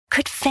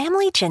Could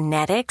family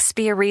genetics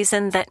be a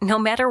reason that no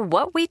matter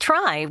what we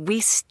try, we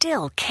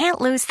still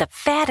can't lose the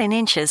fat and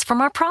inches from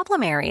our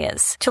problem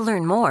areas? To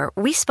learn more,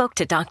 we spoke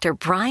to Dr.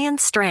 Brian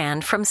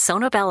Strand from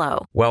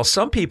Sonobello. While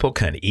some people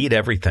can eat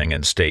everything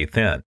and stay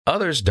thin,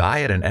 others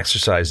diet and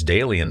exercise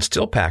daily and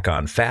still pack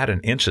on fat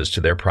and inches to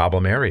their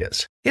problem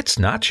areas. It's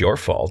not your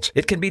fault.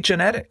 It can be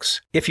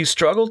genetics. If you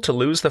struggle to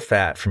lose the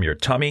fat from your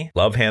tummy,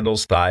 love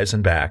handles, thighs,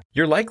 and back,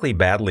 you're likely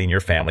battling your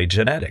family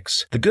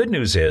genetics. The good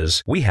news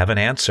is we have an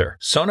answer.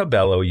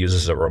 Sonobello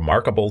uses a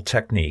remarkable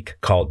technique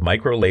called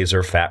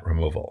microlaser fat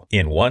removal.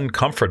 In one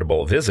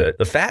comfortable visit,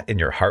 the fat in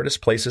your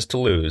hardest places to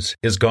lose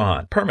is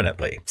gone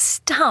permanently.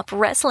 Stop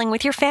wrestling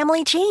with your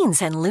family genes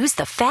and lose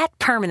the fat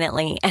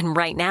permanently. And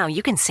right now,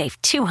 you can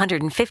save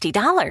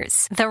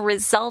 $250. The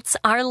results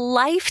are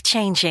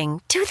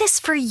life-changing. Do this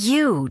for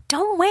you.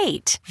 Don't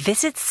wait.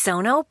 Visit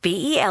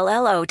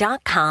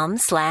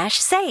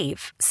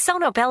sonobello.com/save.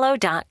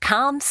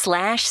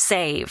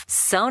 sonobello.com/save.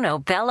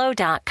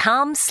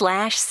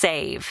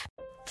 sonobello.com/save.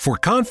 For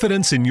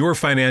confidence in your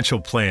financial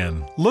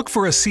plan, look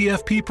for a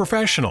CFP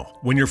professional.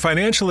 When your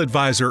financial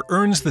advisor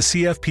earns the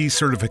CFP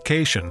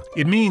certification,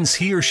 it means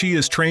he or she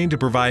is trained to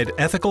provide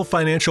ethical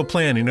financial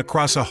planning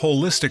across a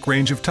holistic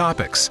range of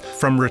topics,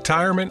 from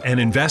retirement and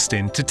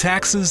investing to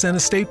taxes and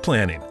estate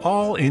planning,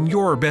 all in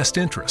your best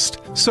interest.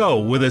 So,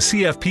 with a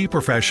CFP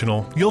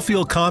professional, you'll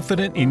feel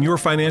confident in your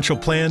financial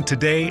plan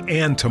today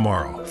and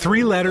tomorrow.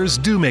 3 letters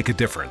do make a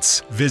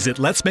difference. Visit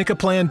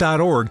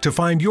letsmakeaplan.org to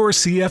find your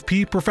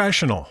CFP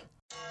professional.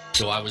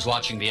 So I was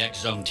watching the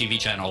X Zone TV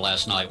channel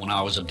last night when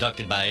I was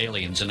abducted by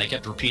aliens, and they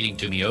kept repeating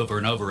to me over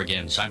and over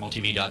again,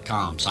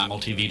 simultv.com,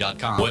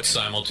 simultv.com. What's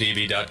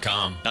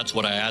simultv.com? That's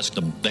what I asked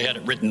them. They had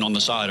it written on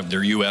the side of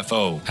their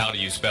UFO. How do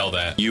you spell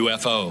that?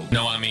 UFO.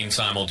 No, I mean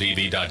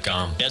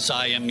simultv.com.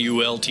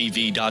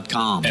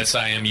 simultv.com.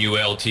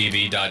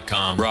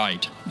 simultv.com.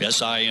 Right.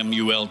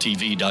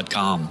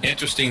 simultv.com.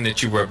 Interesting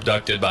that you were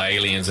abducted by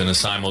aliens in a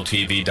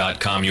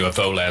simultv.com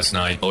UFO last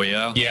night. Oh,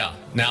 yeah? Yeah.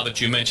 Now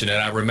that you mention it,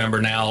 I remember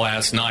now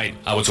last night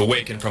I was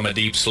awakened from a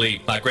deep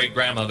sleep. My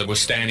great-grandmother was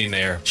standing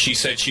there. She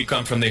said she'd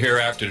come from the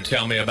hereafter to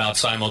tell me about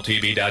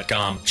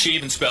simultv.com. She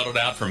even spelled it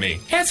out for me.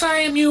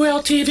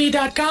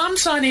 simultv.com,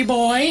 sonny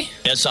boy.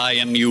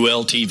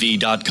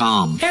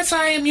 simultv.com.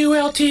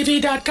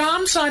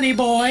 simultv.com, sonny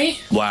boy.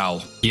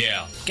 Wow.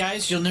 Yeah.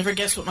 Guys, you'll never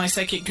guess what my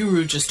psychic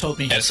guru just told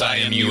me.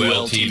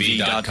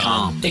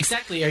 simultv.com.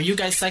 Exactly. Are you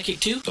guys psychic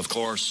too? Of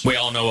course. We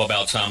all know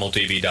about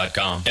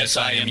simultv.com.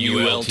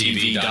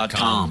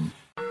 simultv.com.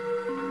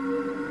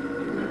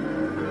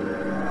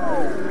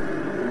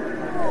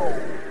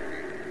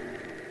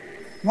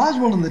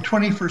 Roswell in the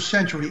 21st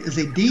century is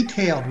a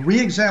detailed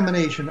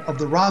re-examination of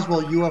the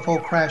Roswell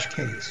UFO crash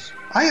case.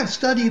 I have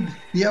studied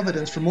the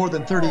evidence for more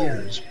than 30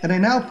 years, and I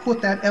now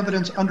put that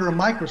evidence under a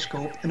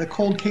microscope in a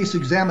cold case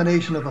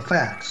examination of the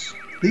facts.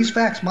 These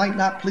facts might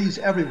not please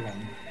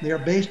everyone. They are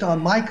based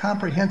on my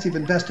comprehensive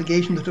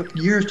investigation that took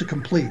years to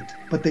complete,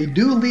 but they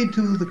do lead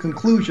to the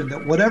conclusion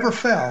that whatever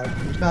fell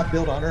was not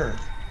built on Earth.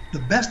 The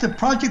Best of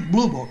Project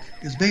Blue Book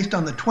is based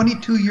on the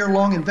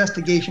 22-year-long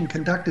investigation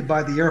conducted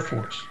by the Air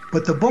Force.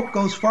 But the book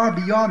goes far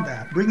beyond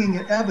that, bringing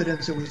in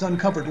evidence that was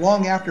uncovered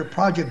long after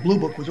Project Blue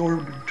Book was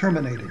ordered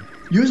terminated.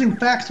 Using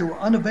facts that were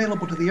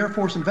unavailable to the Air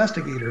Force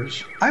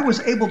investigators, I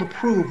was able to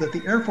prove that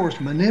the Air Force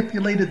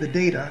manipulated the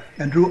data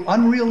and drew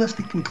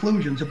unrealistic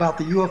conclusions about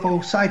the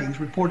UFO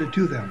sightings reported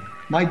to them.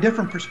 My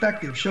different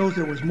perspective shows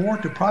there was more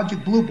to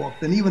Project Blue Book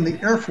than even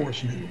the Air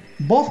Force knew.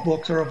 Both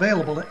books are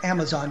available at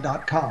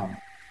Amazon.com.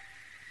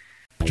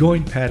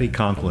 Join Patty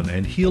Conklin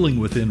and Healing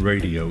Within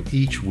Radio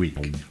each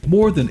week.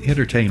 More than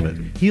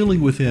entertainment, Healing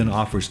Within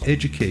offers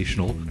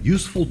educational,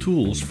 useful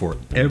tools for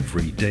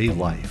everyday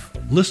life.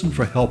 Listen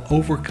for help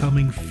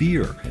overcoming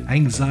fear,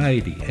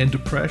 anxiety, and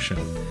depression.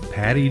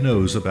 Patty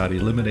knows about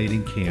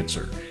eliminating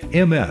cancer,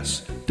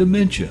 MS,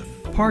 dementia,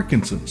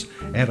 Parkinson's,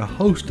 and a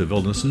host of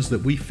illnesses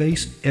that we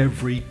face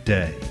every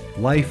day.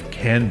 Life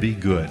can be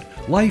good.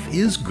 Life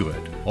is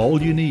good.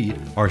 All you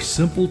need are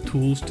simple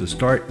tools to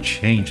start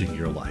changing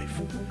your life.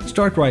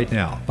 Start right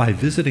now by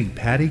visiting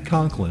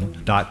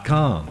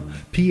pattyconklin.com,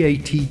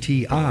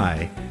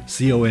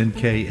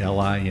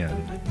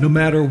 PATTICONKLIN. No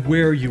matter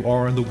where you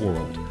are in the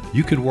world,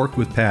 you can work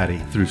with Patty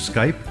through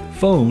Skype,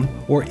 phone,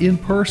 or in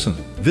person,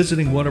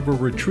 visiting one of her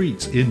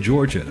retreats in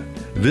Georgia.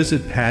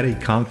 Visit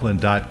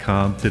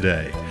pattyconklin.com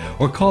today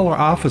or call our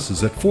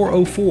offices at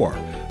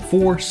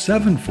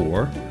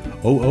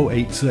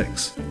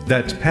 404-474-0086.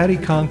 That's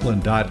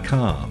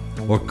pattyconklin.com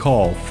or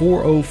call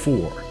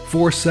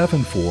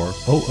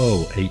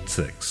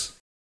 404-474-0086.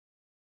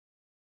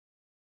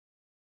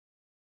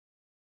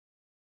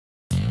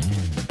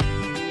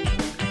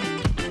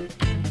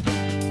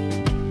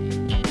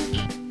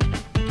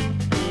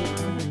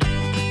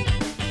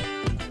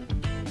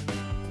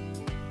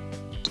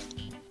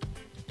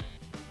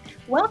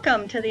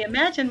 Welcome to the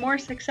Imagine More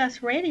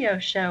Success radio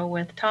show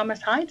with Thomas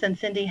Hides and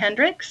Cindy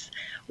Hendricks,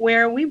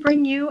 where we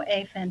bring you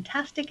a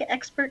fantastic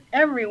expert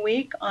every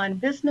week on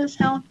business,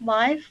 health,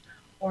 life,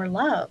 or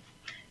love.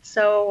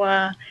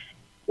 So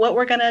what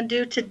we're going to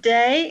do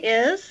today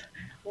is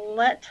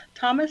let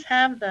Thomas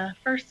have the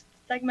first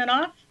segment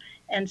off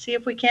and see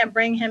if we can't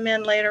bring him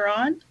in later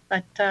on.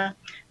 But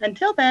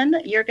until then,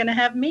 you're going to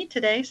have me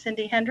today,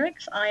 Cindy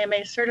Hendricks. I am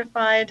a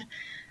certified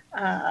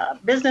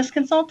business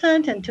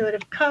consultant,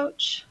 intuitive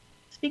coach,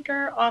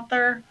 speaker,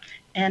 author,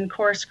 and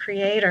course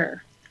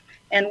creator.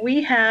 And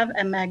we have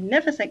a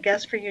magnificent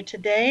guest for you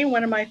today.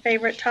 One of my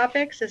favorite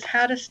topics is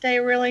how to stay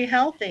really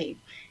healthy.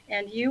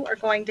 And you are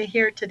going to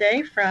hear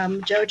today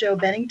from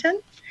JoJo Bennington.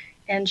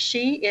 And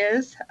she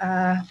is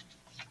a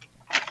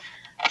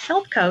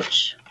health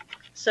coach.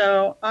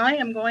 So I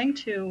am going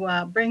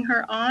to bring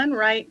her on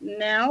right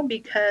now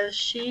because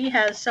she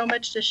has so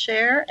much to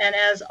share. And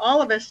as all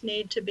of us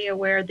need to be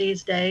aware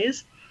these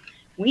days,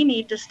 we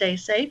need to stay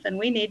safe and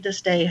we need to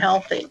stay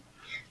healthy.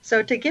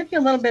 So to give you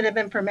a little bit of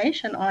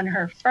information on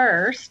her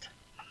first,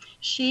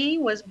 she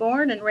was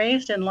born and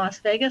raised in Las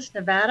Vegas,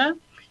 Nevada.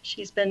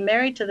 She's been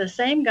married to the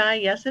same guy,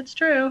 yes, it's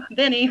true,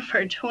 Vinny,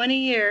 for 20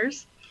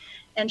 years.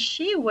 And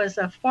she was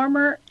a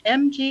former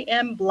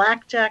MGM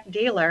blackjack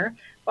dealer,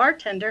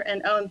 bartender,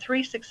 and owned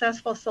 3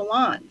 successful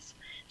salons.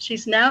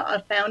 She's now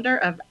a founder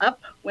of Up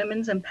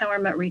Women's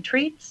Empowerment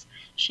Retreats.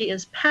 She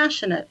is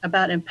passionate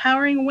about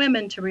empowering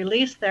women to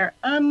release their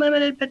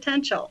unlimited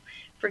potential,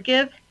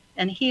 forgive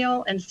and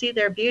heal and see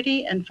their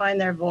beauty and find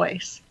their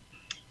voice.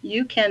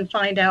 You can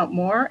find out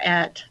more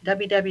at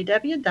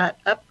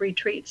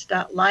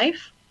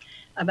www.upretreats.life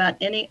about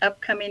any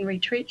upcoming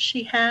retreats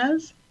she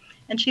has.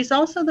 And she's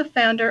also the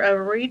founder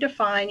of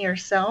Redefine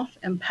Yourself,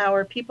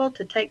 empower people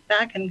to take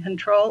back and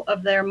control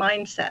of their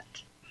mindset.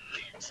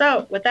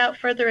 So without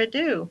further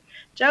ado,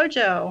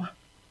 JoJo,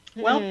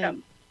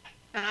 welcome.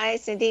 Hi,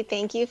 Cindy.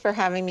 Thank you for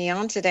having me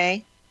on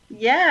today.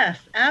 Yes,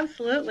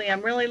 absolutely.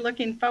 I'm really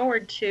looking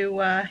forward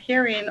to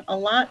hearing a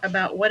lot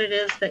about what it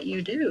is that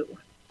you do.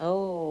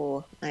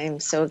 Oh,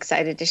 I'm so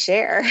excited to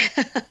share.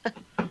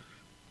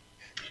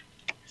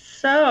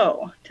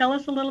 So tell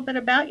us a little bit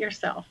about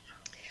yourself.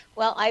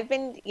 Well, I've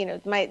been,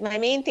 my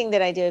main thing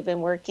that I do, I've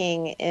been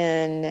working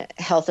in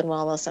health and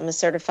wellness. I'm a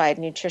certified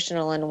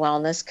nutritional and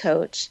wellness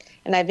coach,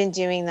 and I've been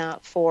doing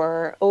that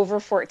for over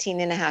 14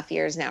 and a half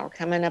years now. We're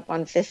coming up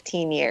on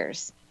 15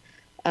 years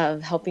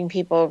of helping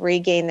people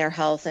regain their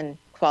health and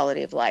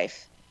quality of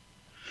life.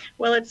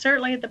 Well, it's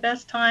certainly the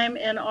best time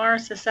in our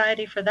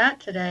society for that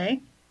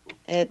today.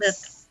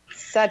 It's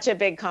such a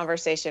big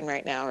conversation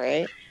right now,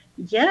 right?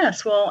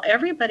 Yes. Well,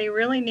 everybody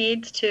really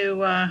needs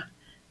to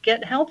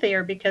get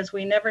healthier because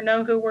we never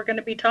know who we're going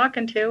to be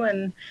talking to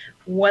and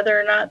whether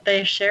or not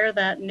they share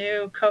that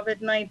new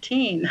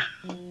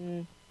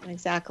COVID-19.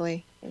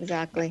 Exactly.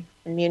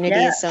 Immunity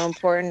is so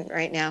important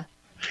right now.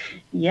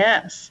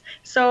 Yes.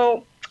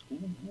 So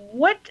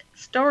what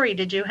story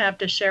did you have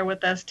to share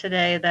with us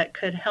today that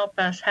could help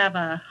us have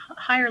a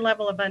higher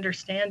level of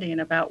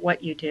understanding about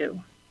what you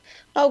do?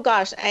 Oh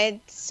gosh, I had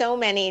so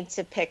many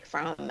to pick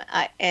from,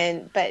 but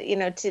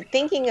to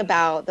thinking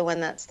about the one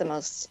that's the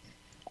most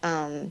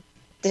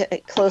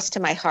close to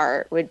my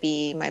heart would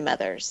be my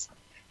mother's,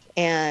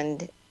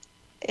 and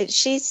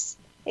she's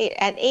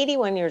at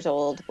 81 years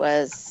old.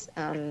 Was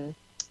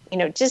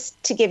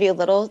just to give you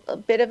a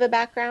bit of a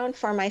background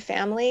for my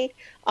family,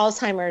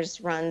 Alzheimer's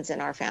runs in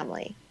our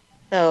family.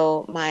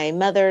 So my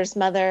mother's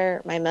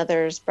mother, my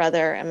mother's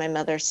brother, and my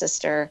mother's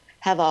sister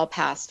have all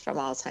passed from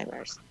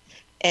Alzheimer's.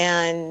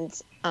 And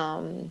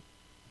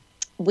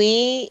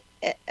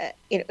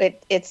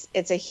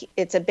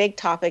it's a big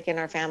topic in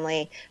our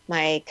family.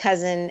 My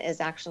cousin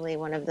is actually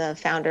one of the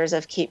founders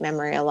of Keep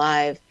Memory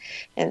Alive.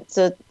 And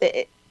so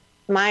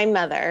my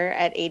mother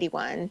at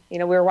 81,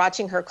 we're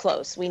watching her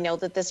close. We know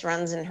that this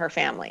runs in her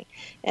family.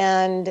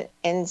 And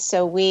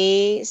so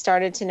we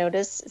started to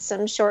notice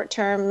some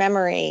short-term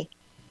memory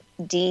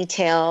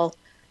detail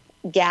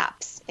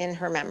gaps in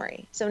her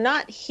memory. So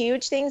not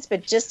huge things,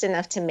 but just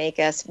enough to make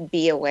us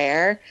be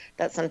aware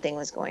that something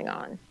was going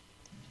on.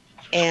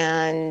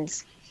 And,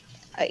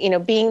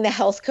 being the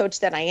health coach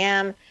that I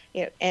am,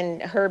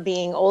 and her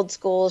being old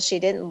school, she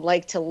didn't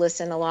like to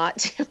listen a lot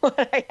to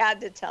what I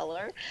had to tell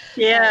her.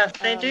 Yeah,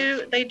 they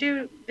do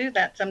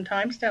that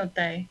sometimes, don't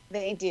they?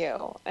 They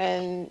do.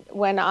 And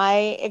when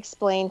I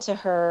explained to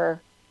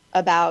her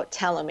about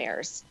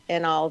telomeres,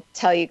 and I'll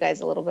tell you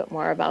guys a little bit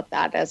more about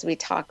that as we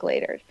talk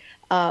later.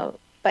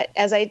 But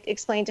as I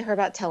explained to her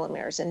about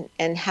telomeres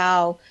and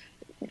how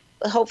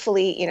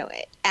hopefully,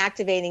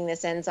 activating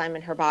this enzyme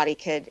in her body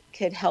could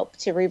help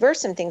to reverse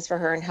some things for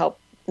her and help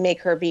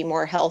make her be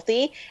more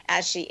healthy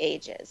as she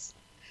ages.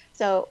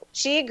 So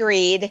she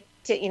agreed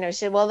to, she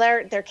said, well,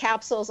 they're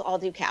capsules, I'll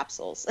do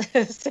capsules.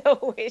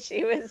 So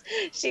she was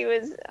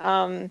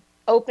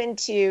open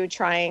to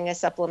trying a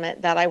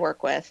supplement that I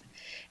work with.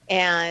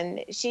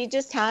 And she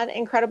just had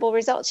incredible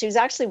results. She was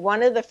actually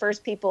one of the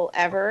first people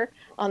ever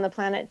on the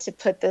planet to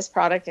put this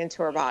product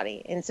into her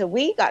body. And so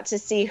we got to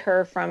see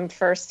her from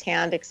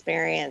firsthand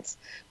experience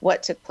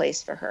what took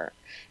place for her.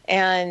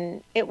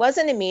 And it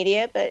wasn't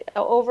immediate, but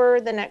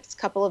over the next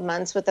couple of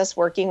months with us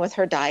working with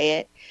her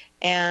diet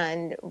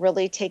and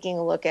really taking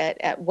a look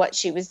at what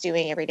she was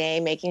doing every day,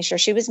 making sure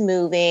she was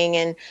moving.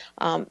 And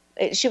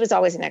she was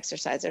always an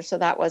exerciser, so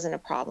that wasn't a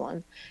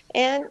problem.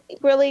 And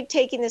really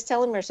taking this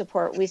telomere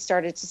support, we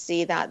started to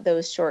see that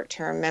those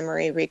short-term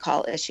memory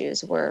recall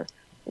issues were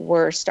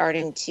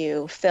starting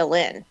to fill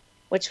in,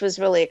 which was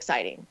really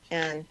exciting.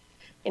 And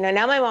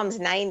now my mom's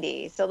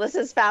 90, so this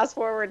is fast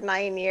forward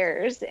 9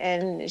 years,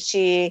 and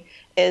she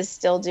is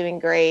still doing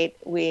great.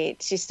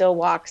 She still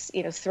walks,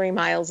 3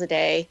 miles a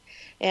day,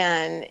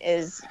 and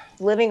is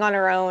living on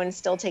her own,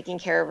 still taking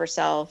care of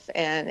herself.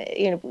 And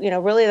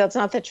really, that's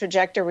not the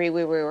trajectory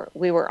we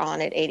were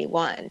on at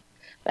 81.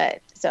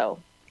 But so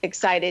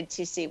excited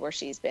to see where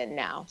she's been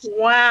now.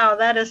 Wow,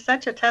 that is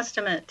such a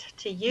testament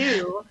to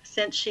you,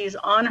 since she's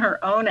on her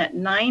own at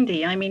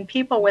 90. I mean,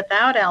 people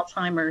without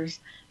Alzheimer's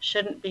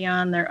shouldn't be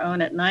on their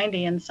own at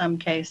 90 in some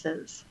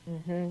cases.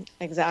 Mm-hmm,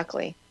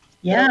 exactly.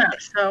 Yeah,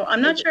 so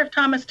I'm not sure if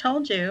Thomas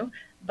told you,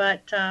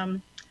 but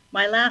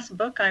my last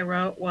book I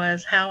wrote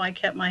was How I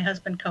Kept My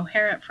Husband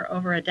Coherent for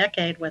Over a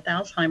Decade with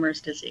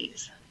Alzheimer's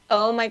Disease.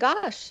 Oh my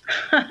gosh.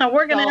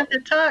 We're going to have to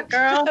talk,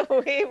 girl.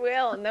 We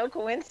will. No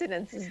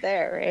coincidences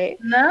there, right?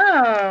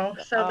 No.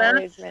 So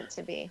always meant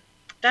to be.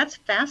 That's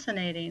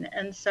fascinating.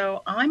 And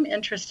so I'm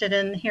interested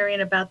in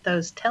hearing about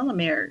those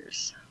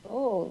telomeres.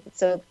 Oh,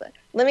 so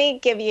let me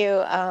give you,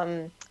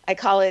 I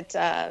call it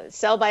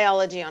cell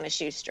biology on a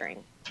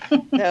shoestring.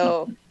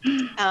 So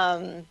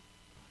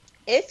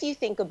if you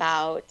think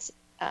about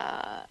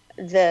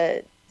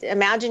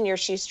imagine your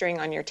shoestring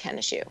on your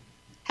tennis shoe,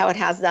 how it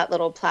has that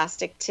little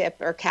plastic tip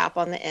or cap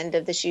on the end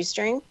of the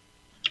shoestring.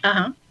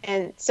 Uh-huh.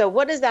 And so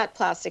what is that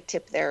plastic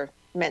tip there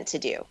meant to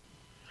do?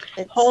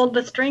 Hold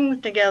the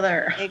strings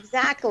together.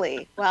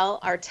 Exactly. Well,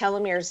 our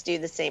telomeres do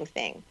the same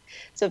thing.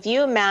 So if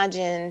you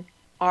imagine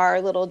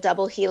our little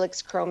double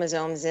helix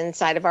chromosomes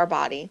inside of our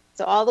body,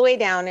 so all the way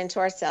down into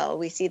our cell,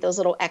 we see those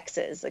little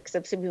X's,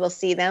 except some people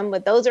see them,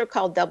 but those are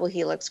called double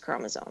helix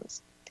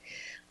chromosomes.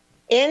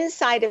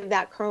 Inside of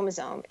that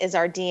chromosome is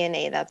our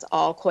DNA that's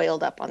all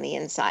coiled up on the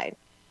inside.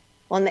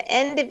 Well, on the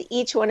end of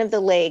each one of the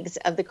legs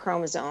of the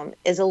chromosome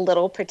is a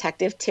little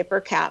protective tip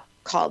or cap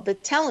called the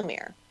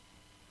telomere.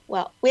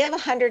 Well, we have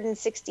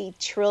 160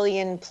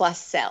 trillion plus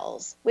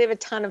cells. We have a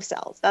ton of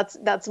cells.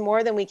 That's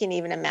more than we can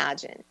even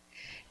imagine.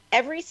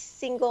 Every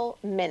single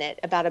minute,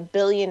 about 1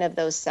 billion of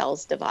those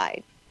cells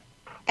divide.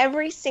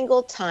 Every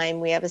single time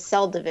we have a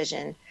cell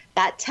division,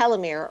 that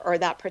telomere or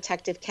that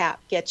protective cap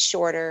gets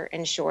shorter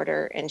and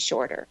shorter and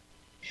shorter.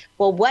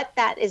 Well, what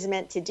that is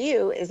meant to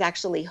do is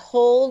actually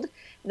hold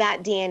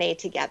that DNA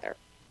together,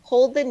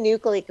 hold the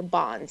nucleic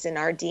bonds in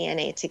our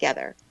DNA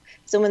together.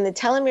 So when the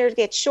telomeres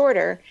get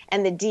shorter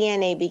and the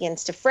DNA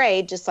begins to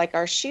fray, just like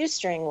our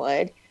shoestring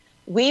would,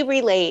 we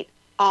relate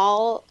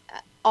all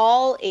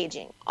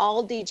aging,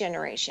 all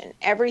degeneration,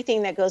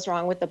 everything that goes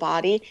wrong with the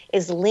body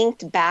is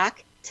linked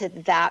back to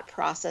that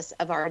process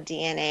of our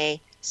DNA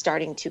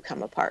starting to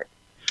come apart.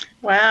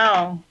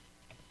 Wow.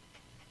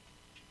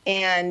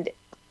 And,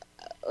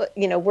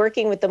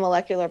 working with the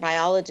molecular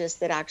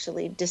biologist that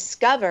actually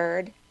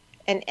discovered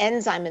an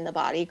enzyme in the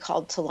body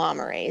called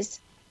telomerase,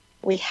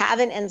 we have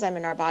an enzyme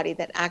in our body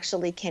that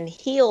actually can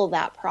heal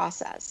that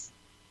process.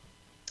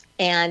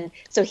 And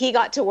so he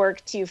got to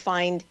work to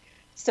find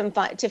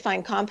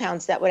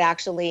compounds that would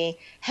actually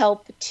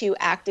help to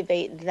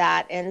activate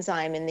that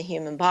enzyme in the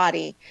human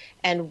body.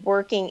 And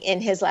working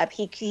in his lab,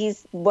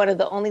 he's one of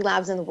the only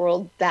labs in the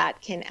world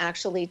that can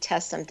actually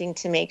test something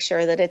to make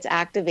sure that it's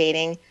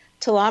activating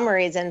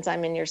telomerase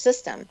enzyme in your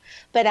system.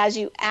 But as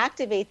you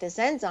activate this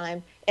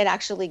enzyme, it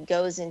actually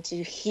goes in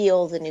to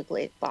heal the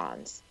nucleic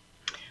bonds.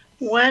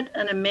 What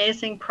an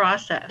amazing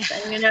process.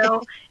 And,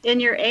 in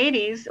your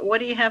 80s, what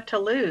do you have to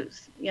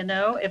lose,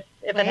 if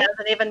it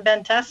hasn't even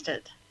been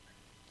tested?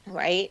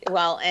 Right.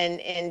 Well,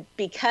 and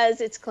because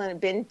it's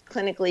been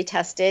clinically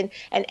tested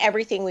and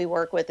everything we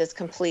work with is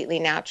completely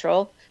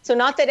natural. So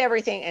not that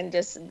everything, and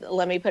just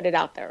let me put it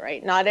out there,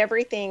 right? Not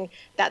everything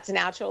that's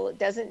natural, it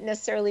doesn't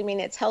necessarily mean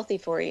it's healthy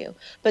for you,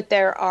 but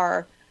there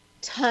are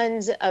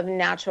tons of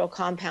natural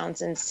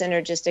compounds and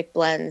synergistic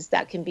blends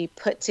that can be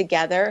put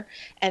together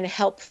and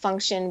help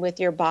function with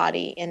your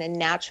body in a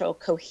natural,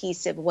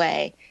 cohesive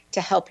way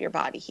to help your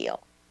body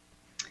heal.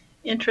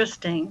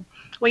 Interesting.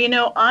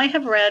 Well, I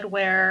have read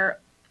where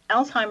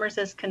Alzheimer's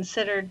is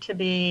considered to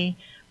be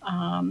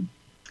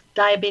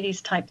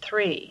diabetes type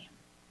 3.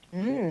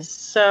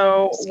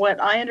 So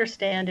what I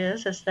understand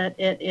is that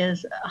it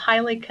is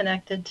highly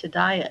connected to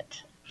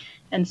diet.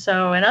 And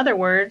so, in other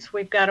words,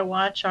 we've got to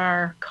watch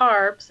our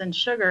carbs and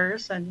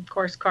sugars, and of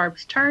course,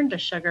 carbs turn to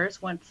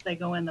sugars once they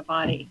go in the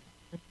body.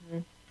 Mm-hmm.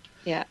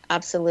 Yeah,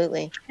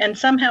 absolutely. And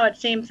somehow it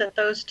seems that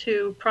those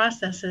two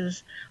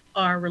processes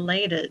are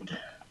related.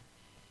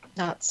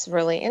 That's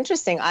really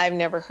interesting. I've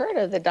never heard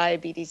of the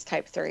diabetes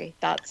type 3.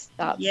 That's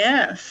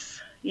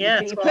Yes.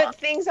 Yes. You put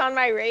things on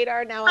my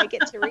radar. Now I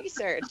get to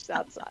research.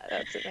 That's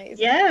amazing.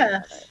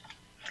 Yes.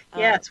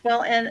 Yes.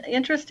 Well, and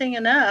interesting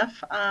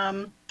enough,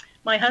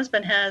 my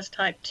husband has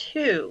type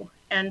 2.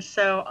 And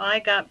so I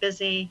got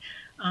busy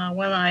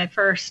when I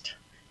first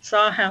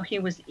saw how he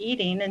was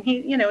eating. And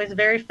he, he's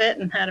very fit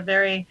and had a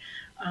very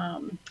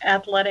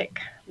athletic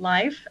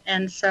life.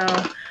 And so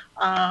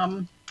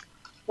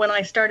when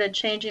I started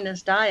changing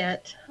his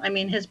diet, I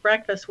mean, his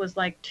breakfast was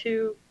like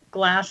 2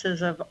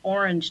 glasses of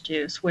orange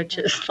juice, which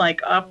is like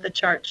off the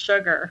chart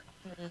sugar.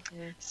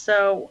 Mm-hmm.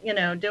 So,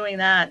 doing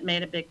that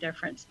made a big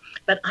difference.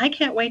 But I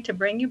can't wait to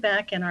bring you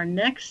back in our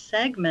next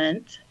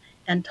segment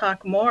and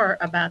talk more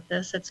about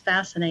this. It's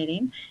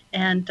fascinating.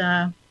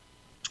 And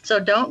so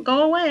don't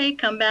go away.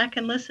 Come back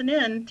and listen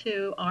in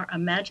to our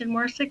Imagine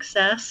More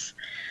Success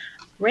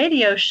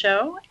radio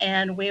show.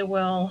 And we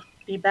will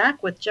be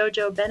back with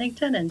JoJo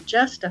Bennington in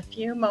just a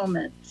few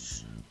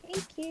moments.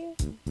 Thank you.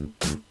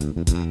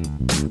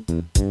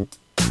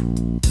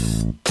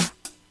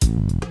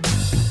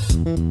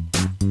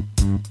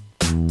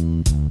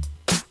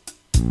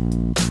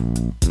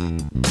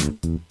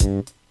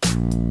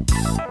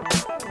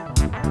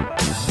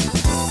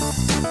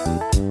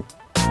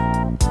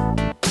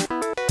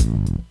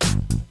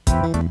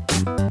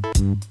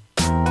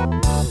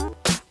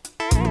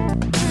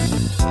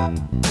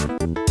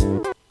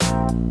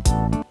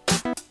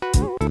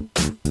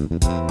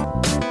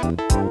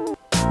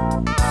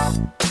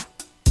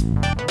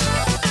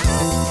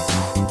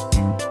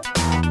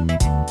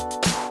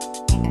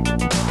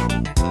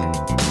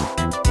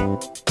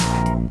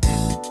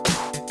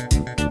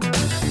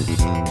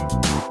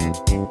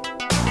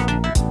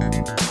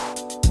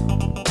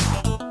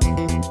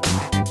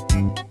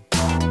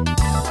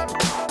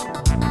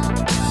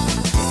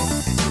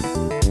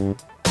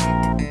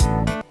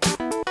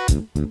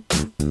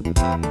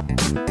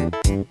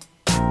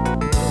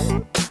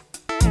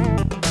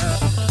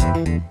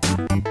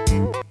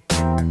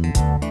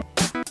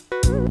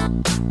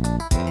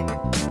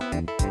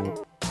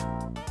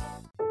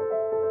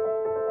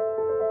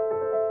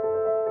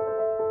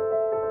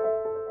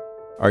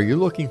 Are you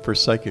looking for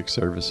psychic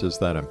services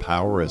that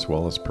empower as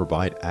well as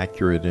provide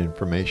accurate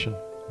information?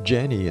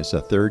 Jenny is a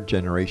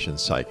third-generation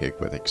psychic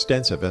with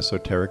extensive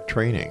esoteric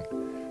training.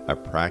 A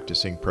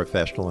practicing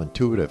professional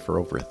intuitive for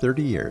over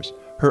 30 years,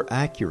 her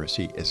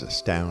accuracy is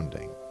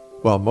astounding.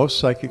 While most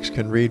psychics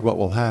can read what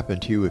will happen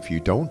to you if you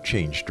don't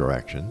change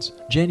directions,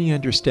 Jenny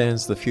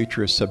understands the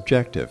future is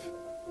subjective.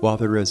 While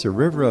there is a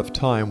river of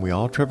time we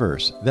all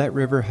traverse, that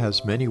river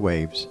has many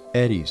waves,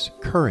 eddies,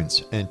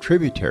 currents, and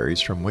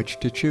tributaries from which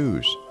to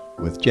choose.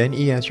 With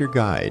Jenny as your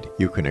guide,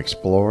 you can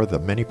explore the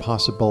many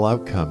possible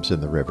outcomes in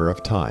the river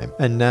of time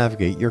and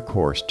navigate your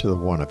course to the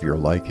one of your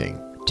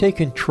liking. Take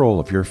control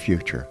of your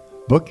future.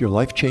 Book your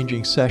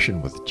life-changing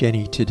session with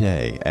Jenny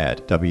today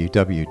at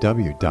www.gen-e.net.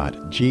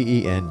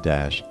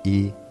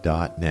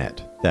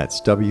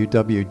 That's www.gen-e.net.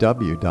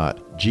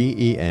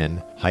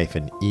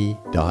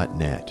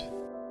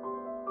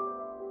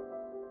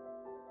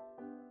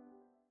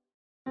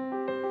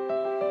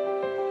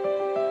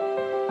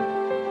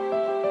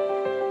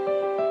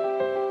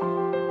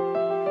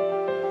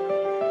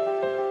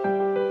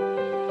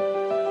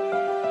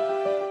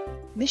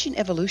 Mission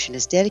Evolution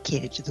is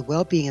dedicated to the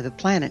well-being of the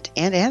planet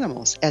and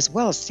animals, as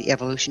well as the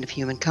evolution of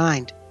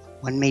humankind.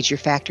 One major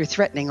factor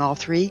threatening all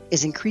three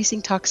is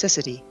increasing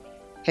toxicity.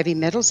 Heavy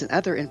metals and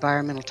other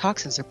environmental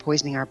toxins are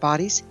poisoning our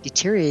bodies,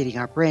 deteriorating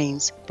our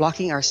brains,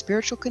 blocking our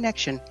spiritual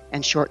connection,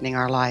 and shortening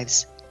our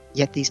lives.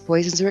 Yet these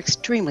poisons are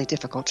extremely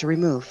difficult to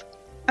remove.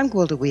 I'm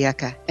Gwilda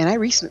Wiyaka, and I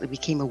recently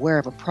became aware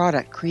of a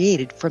product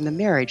created from the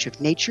marriage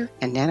of nature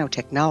and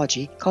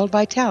nanotechnology called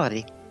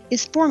Vitality.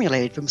 It's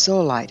formulated from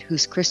zoolite,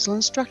 whose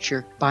crystalline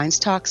structure binds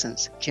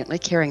toxins, gently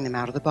carrying them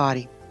out of the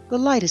body. The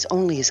light is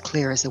only as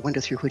clear as the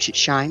window through which it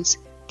shines.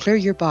 Clear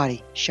your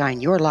body,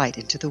 shine your light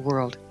into the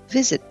world.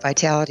 Visit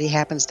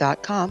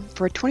vitalityhappens.com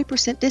for a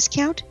 20%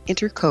 discount.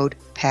 Enter code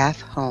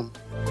PATHHOME.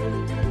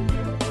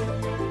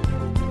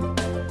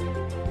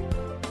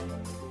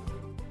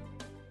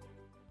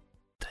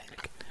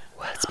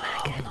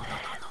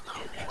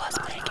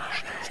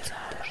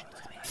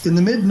 In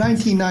the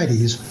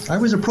mid-1990s, I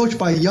was approached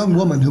by a young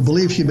woman who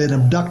believed she'd been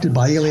abducted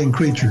by alien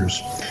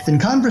creatures. In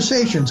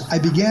conversations, I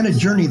began a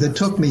journey that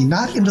took me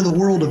not into the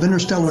world of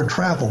interstellar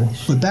travel,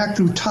 but back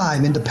through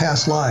time into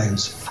past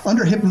lives.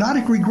 Under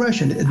hypnotic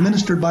regression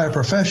administered by a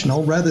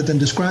professional rather than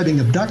describing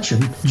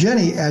abduction,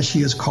 Jenny, as she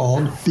is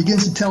called,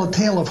 begins to tell a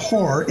tale of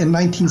horror in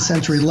 19th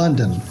century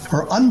London.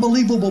 Her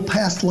unbelievable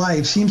past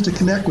life seems to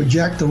connect with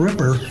Jack the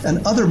Ripper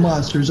and other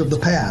monsters of the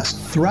past.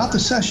 Throughout the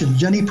session,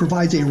 Jenny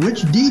provides a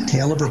rich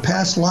detail of her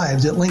past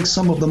lives that links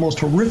some of the most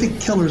horrific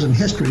killers in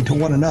history to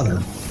one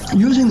another.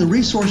 Using the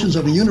resources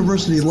of a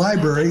university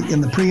library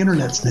in the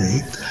pre-internet day,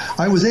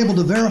 I was able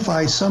to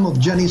verify some of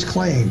Jenny's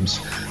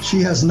claims.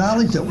 She has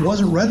knowledge that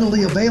wasn't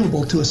readily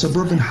available to a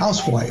suburban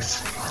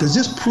housewife. Does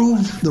this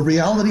prove the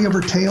reality of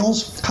her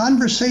tales?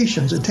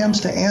 Conversations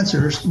attempts to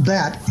answer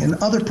that and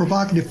other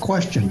provocative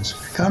questions.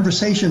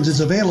 Conversations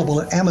is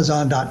available at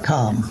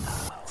Amazon.com.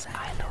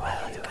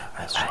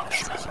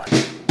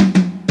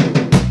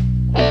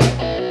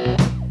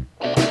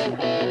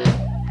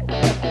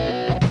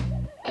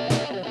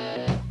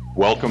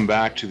 Welcome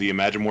back to the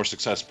Imagine More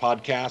Success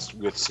podcast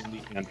with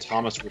Cindy and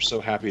Thomas. We're so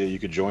happy that you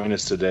could join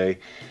us today.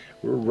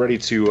 We're ready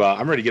to,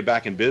 I'm ready to get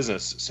back in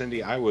business.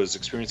 Cindy, I was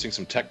experiencing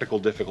some technical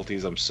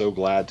difficulties. I'm so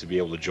glad to be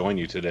able to join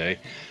you today.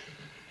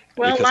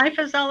 Well, life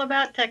is all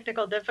about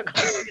technical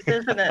difficulties,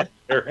 isn't it?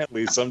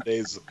 Apparently, some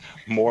days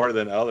more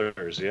than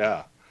others,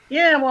 yeah.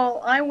 Yeah,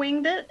 well, I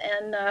winged it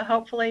and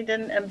hopefully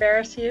didn't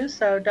embarrass you,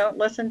 so don't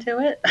listen to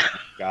it.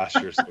 Gosh,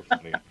 you're so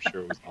funny. I'm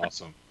sure it was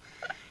awesome.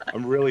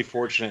 I'm really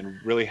fortunate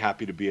and really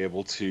happy to be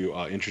able to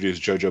introduce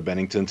JoJo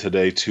Bennington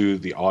today to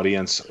the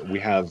audience.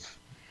 I've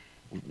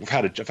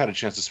had a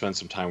chance to spend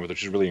some time with her.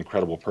 She's a really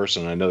incredible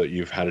person. I know that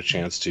you've had a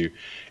chance to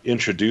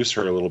introduce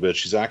her a little bit.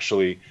 She's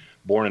actually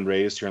born and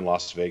raised here in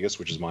Las Vegas,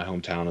 which is my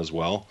hometown as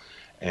well.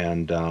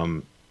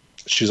 And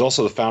she's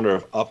also the founder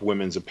of Up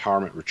Women's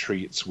Empowerment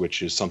Retreats,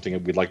 which is something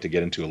that we'd like to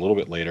get into a little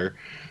bit later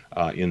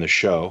in the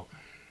show.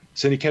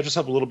 Cindy, catch us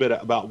up a little bit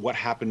about what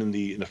happened in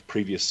the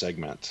previous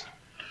segment.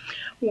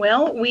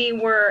 Well, we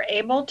were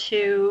able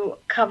to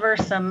cover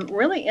some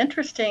really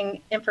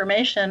interesting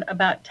information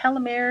about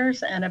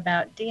telomeres and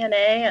about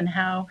DNA and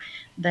how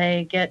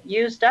they get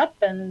used up,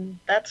 and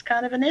that's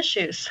kind of an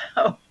issue.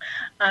 So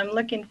I'm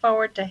looking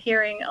forward to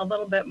hearing a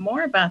little bit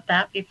more about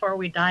that before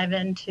we dive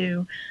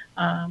into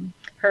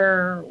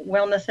her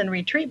wellness and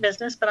retreat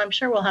business, but I'm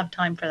sure we'll have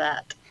time for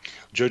that.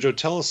 JoJo,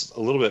 tell us a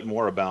little bit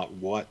more about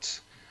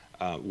what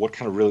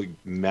kind of really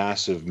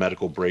massive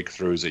medical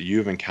breakthroughs that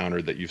you've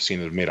encountered that you've seen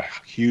that have made a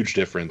huge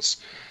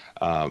difference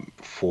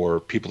for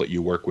people that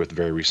you work with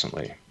very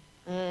recently.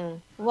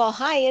 Well,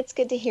 hi, it's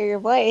good to hear your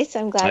voice.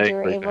 I'm glad you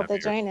were able to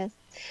join us.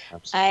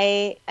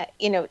 Absolutely.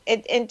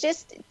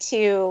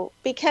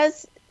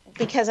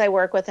 Because I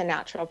work with a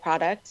natural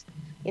product,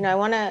 I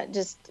want to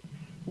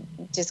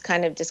just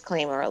kind of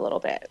disclaimer a little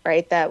bit,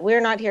 right? That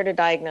we're not here to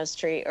diagnose,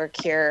 treat, or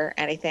cure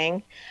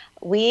anything.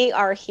 We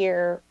are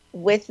here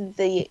with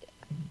the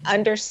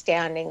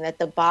understanding that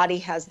the body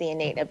has the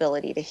innate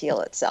ability to heal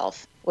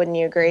itself. Wouldn't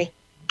you agree?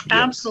 Yes.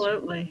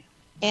 Absolutely.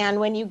 And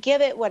when you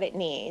give it what it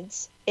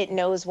needs, it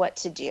knows what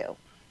to do.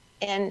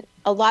 And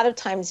a lot of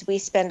times we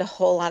spend a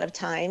whole lot of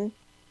time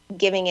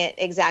giving it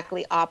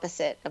exactly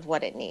opposite of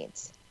what it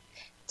needs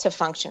to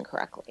function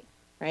correctly,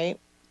 right?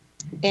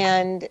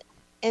 And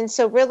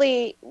so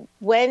really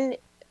when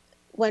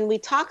we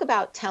talk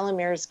about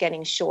telomeres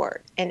getting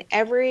short and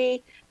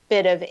every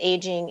bit of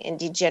aging and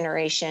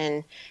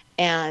degeneration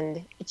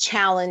and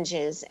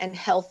challenges and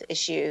health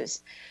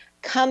issues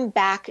come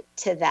back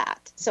to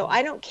that. So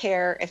I don't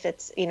care if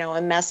it's,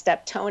 a messed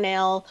up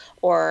toenail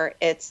or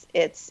it's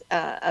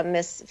a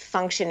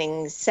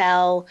misfunctioning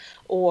cell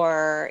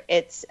or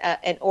it's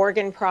an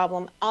organ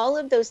problem. All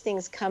of those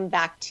things come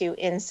back to,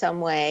 in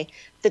some way,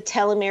 the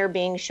telomere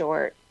being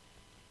short,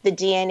 the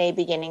DNA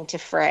beginning to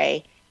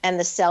fray, and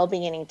the cell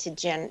beginning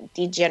to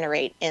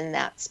degenerate in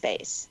that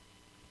space.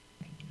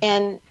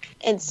 And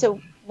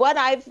so what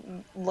I've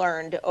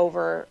learned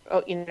over,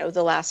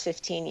 the last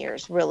 15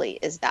 years really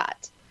is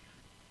that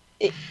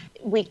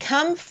we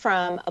come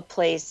from a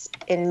place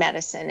in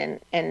medicine,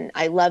 and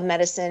I love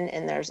medicine,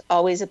 and there's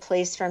always a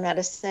place for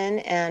medicine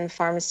and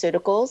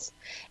pharmaceuticals,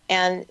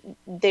 and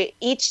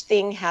each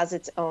thing has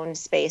its own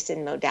space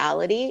and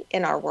modality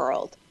in our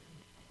world.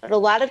 But a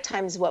lot of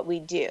times what we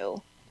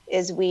do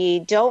is we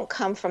don't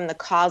come from the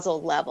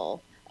causal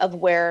level of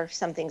where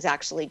something's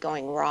actually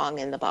going wrong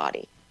in the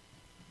body.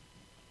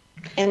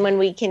 And when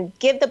we can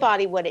give the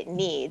body what it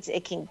needs,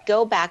 it can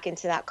go back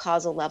into that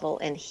causal level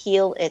and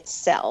heal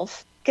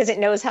itself, because it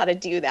knows how to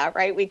do that,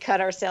 right? We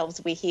cut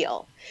ourselves, we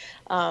heal.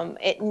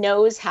 It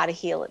knows how to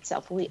heal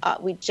itself. We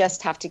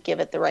just have to give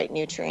it the right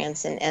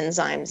nutrients and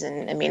enzymes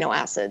and amino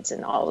acids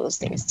and all of those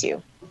things to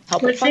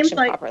help it function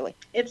properly.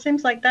 It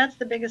seems like that's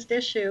the biggest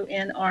issue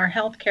in our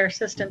healthcare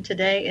system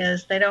today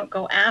is they don't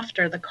go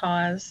after the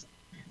cause.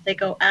 They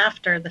go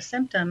after the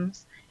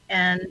symptoms.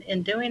 And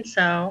in doing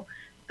so,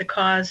 the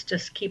cause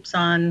just keeps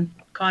on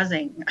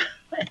causing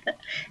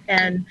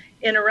and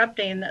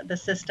interrupting the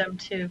system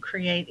to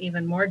create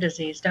even more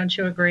disease. Don't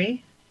you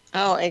agree?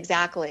 Oh,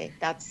 exactly.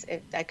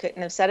 I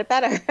couldn't have said it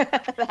better.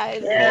 That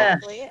is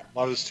exactly it. A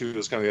lot of this too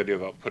is kind of the idea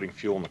about putting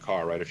fuel in the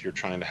car, right? If you're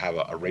trying to have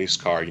a race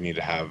car, you need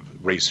to have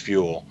race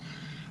fuel.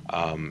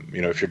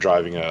 If you're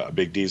driving a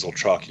big diesel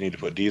truck, you need to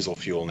put diesel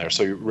fuel in there.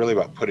 So you're really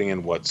about putting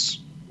in what's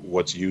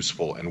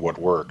useful and what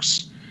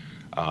works,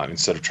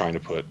 instead of trying to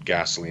put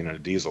gasoline in a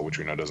diesel, which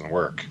we know doesn't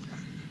work.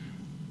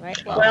 Right.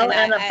 Well,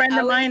 and a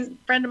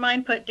friend of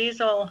mine put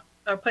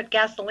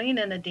gasoline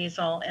in a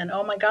diesel, and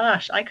oh my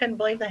gosh, I couldn't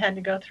believe they had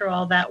to go through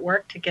all that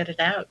work to get it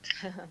out.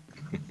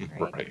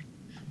 Right.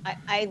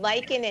 I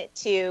liken it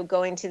to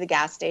going to the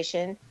gas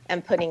station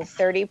and putting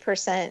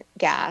 30%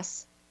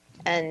 gas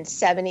and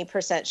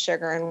 70%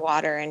 sugar and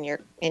water in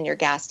your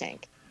gas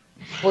tank.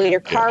 Well, your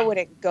car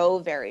wouldn't go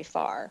very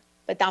far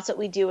But that's what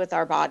we do with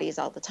our bodies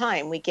all the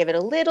time. We give it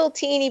a little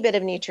teeny bit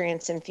of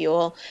nutrients and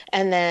fuel,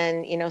 and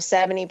then,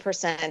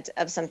 70%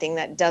 of something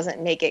that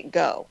doesn't make it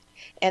go.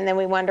 And then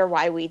we wonder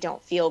why we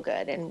don't feel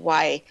good and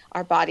why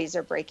our bodies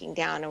are breaking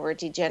down and we're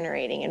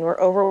degenerating and we're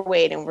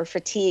overweight and we're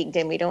fatigued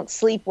and we don't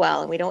sleep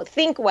well and we don't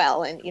think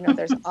well. And,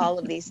 there's all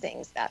of these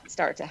things that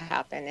start to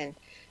happen,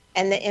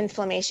 and the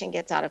inflammation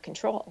gets out of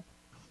control.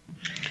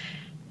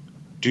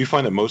 Do you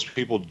find that most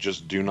people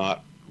just do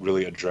not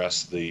really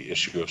address the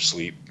issue of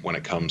sleep when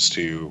it comes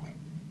to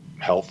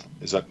health?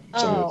 Is that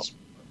something that's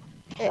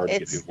hard to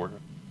get people working?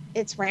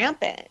 It's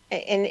rampant.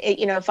 And,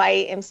 if I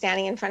am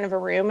standing in front of a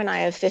room and I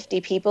have 50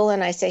 people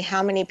and I say,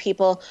 how many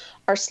people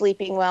are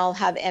sleeping well,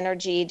 have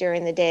energy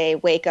during the day,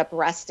 wake up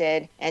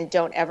rested, and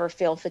don't ever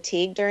feel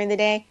fatigued during the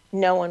day,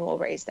 no one will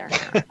raise their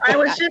hand. I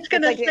was just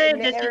going to say,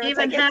 did you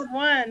even have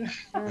one?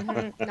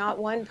 Not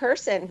one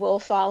person will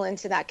fall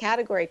into that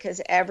category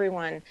because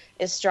everyone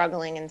is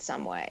struggling in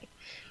some way.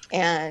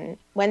 And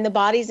when the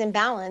body's in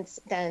balance,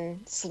 then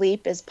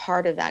sleep is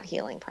part of that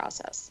healing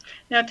process.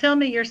 Now tell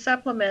me your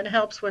supplement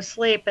helps with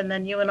sleep, and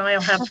then you and I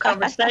will have a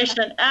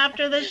conversation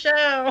after the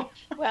show.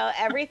 Well,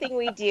 everything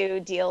we do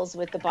deals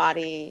with the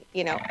body,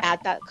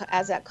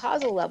 as that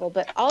causal level,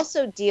 but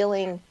also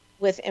dealing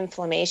with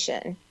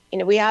inflammation.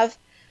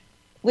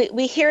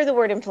 We hear the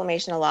word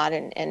inflammation a lot,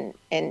 and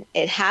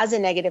it has a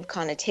negative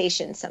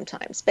connotation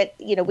sometimes. But,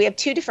 we have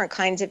two different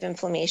kinds of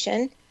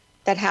inflammation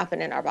that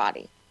happen in our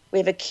body. We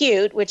have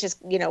acute, which is,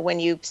 when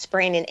you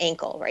sprain an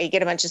ankle, right? You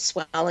get a bunch of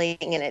swelling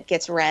and it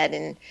gets red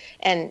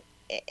and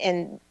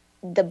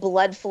the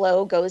blood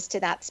flow goes to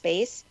that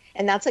space.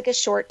 And that's like a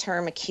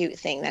short-term acute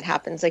thing that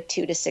happens like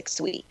 2 to 6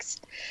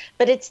 weeks.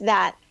 But it's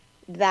that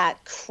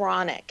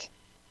chronic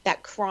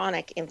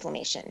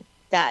inflammation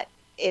that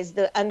is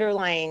the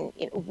underlying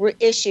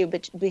issue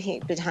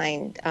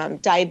behind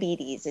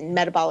diabetes and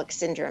metabolic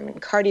syndrome and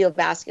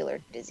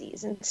cardiovascular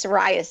disease and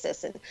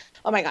psoriasis. And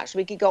oh my gosh,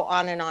 we could go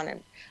on and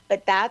on.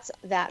 But that's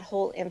that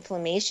whole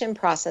inflammation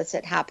process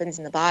that happens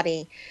in the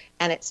body,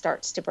 and it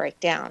starts to break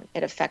down.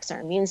 It affects our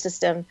immune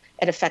system.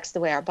 It affects the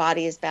way our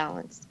body is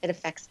balanced. It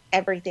affects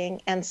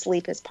everything, and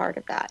sleep is part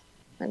of that,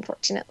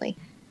 unfortunately.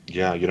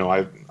 Yeah,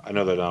 I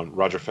know that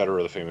Roger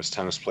Federer, the famous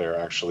tennis player,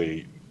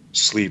 actually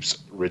sleeps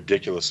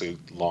ridiculously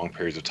long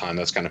periods of time.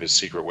 That's kind of his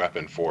secret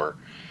weapon for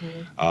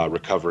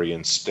recovery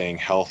and staying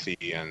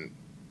healthy and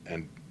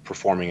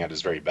performing at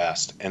his very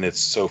best. And it's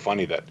so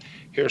funny that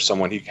here's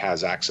someone, he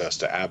has access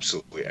to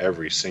absolutely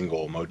every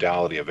single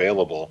modality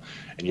available,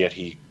 and yet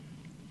he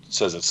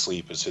says that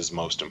sleep is his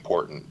most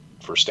important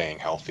for staying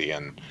healthy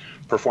and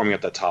performing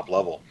at that top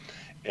level.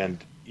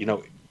 And,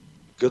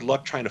 good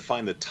luck trying to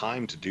find the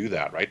time to do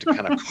that, right? To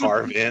kind of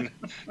carve in,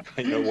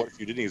 what if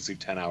you didn't even sleep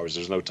 10 hours?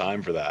 There's no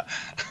time for that.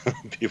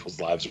 People's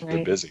lives are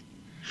pretty busy.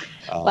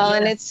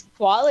 And it's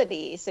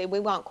quality. So we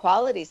want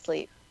quality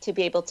sleep to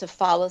be able to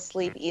fall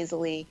asleep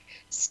easily,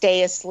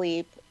 stay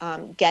asleep,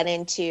 get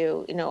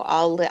into,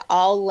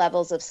 all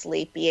levels of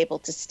sleep, be able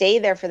to stay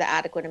there for the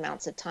adequate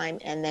amounts of time,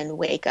 and then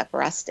wake up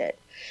rested.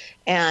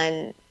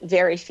 And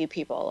very few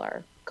people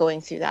are going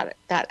through that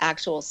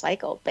actual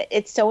cycle, but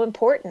it's so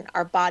important.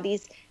 Our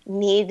bodies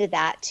need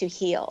that to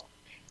heal.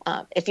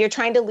 If you're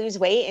trying to lose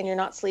weight and you're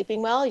not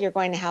sleeping well, you're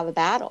going to have a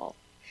battle.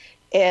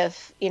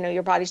 If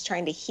your body's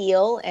trying to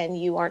heal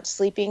and you aren't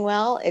sleeping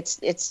well, it's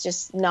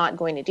just not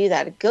going to do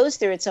that. It goes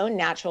through its own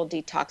natural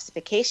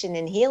detoxification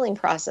and healing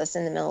process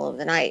in the middle of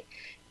the night.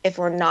 If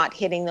we're not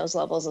hitting those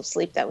levels of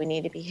sleep that we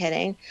need to be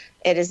hitting,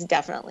 it is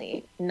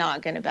definitely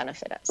not going to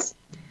benefit us.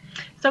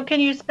 So can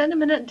you spend a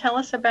minute and tell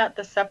us about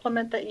the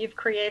supplement that you've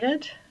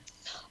created?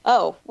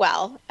 Oh,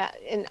 well,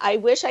 and I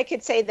wish I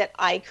could say that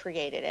I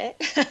created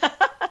it.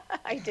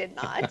 I did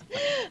not.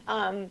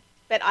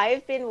 But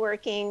I've been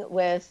working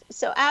with,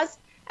 so as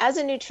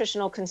a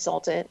nutritional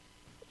consultant,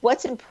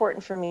 what's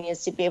important for me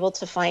is to be able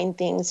to find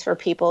things for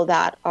people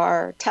that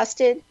are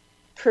tested,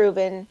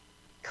 proven,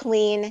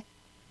 clean,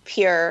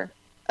 pure,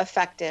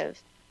 effective,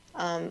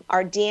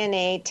 are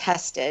DNA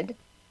tested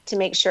to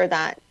make sure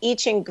that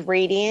each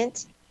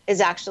ingredient is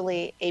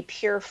actually a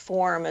pure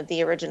form of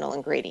the original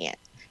ingredient.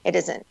 It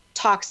isn't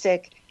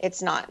toxic,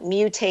 it's not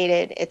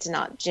mutated, it's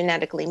not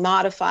genetically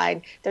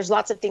modified. There's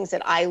lots of things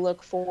that I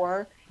look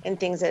for and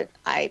things that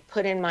I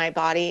put in my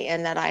body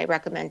and that I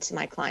recommend to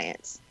my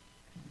clients.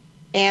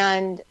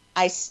 And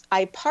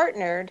I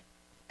partnered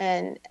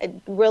and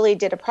really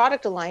did a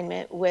product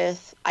alignment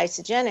with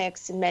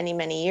Isagenix many,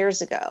 many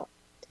years ago.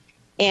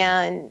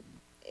 And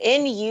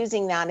in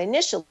using that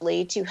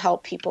initially to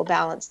help people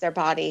balance their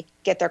body,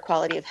 get their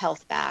quality of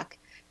health back,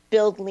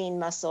 build lean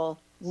muscle,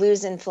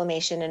 lose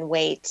inflammation and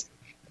weight,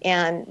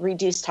 and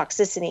reduce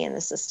toxicity in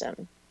the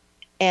system.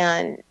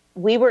 And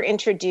we were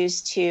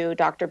introduced to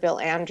Dr. Bill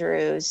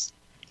Andrews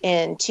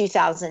in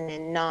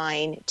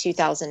 2009,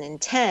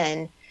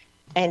 2010.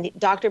 And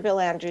Dr. Bill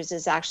Andrews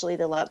is actually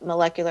the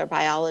molecular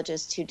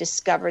biologist who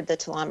discovered the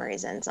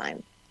telomerase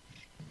enzyme.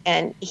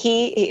 And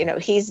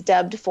he's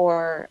dubbed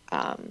for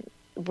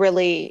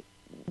really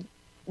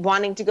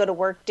wanting to go to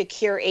work to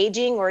cure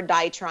aging or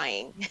die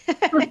trying.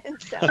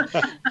 So,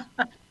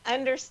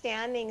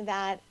 understanding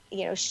that,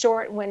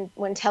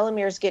 when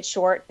telomeres get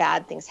short,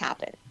 bad things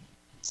happen.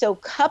 So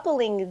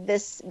coupling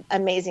this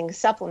amazing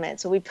supplement,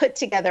 so we put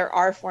together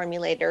our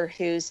formulator,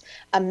 who's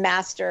a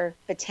master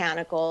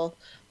botanical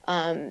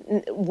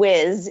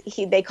whiz.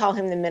 They call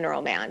him the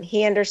mineral man.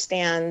 He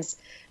understands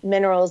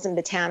minerals and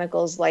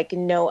botanicals like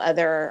no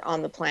other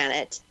on the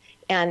planet.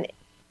 And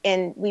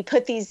we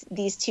put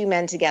these two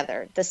men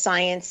together, the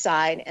science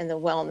side and the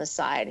wellness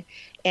side.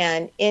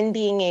 And in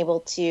being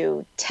able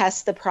to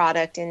test the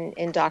product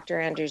in Dr.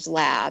 Andrews'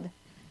 lab,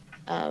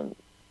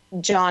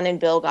 John and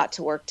Bill got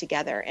to work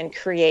together and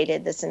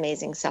created this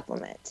amazing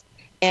supplement.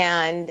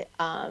 And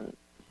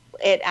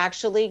it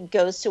actually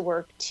goes to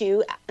work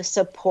to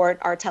support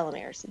our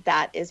telomeres.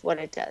 That is what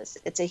it does.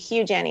 It's a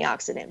huge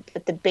antioxidant,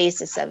 but the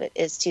basis of it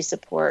is to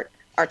support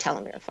our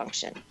telomere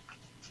function.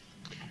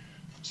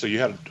 So you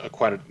had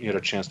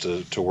a chance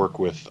to work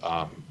with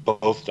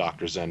both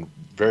doctors and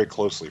very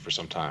closely for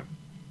some time.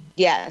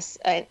 Yes,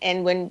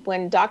 and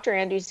when Dr.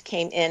 Andrews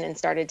came in and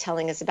started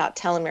telling us about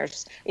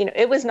telomeres,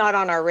 it was not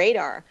on our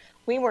radar.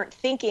 We were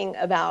thinking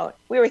about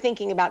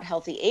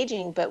healthy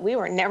aging, but we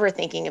were never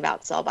thinking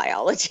about cell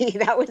biology.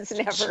 That was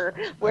never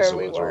where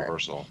we were.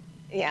 Reversal.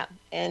 Yeah,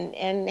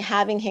 and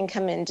having him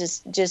come in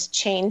just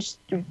changed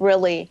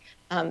really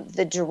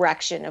the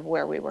direction of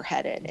where we were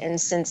headed.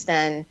 And since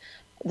then,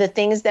 the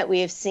things that we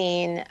have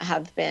seen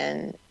have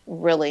been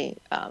really,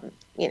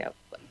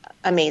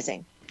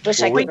 amazing.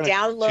 Wish I could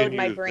download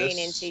my brain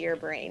into your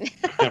brain.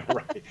 Right.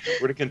 We're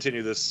going to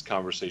continue this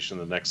conversation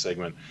in the next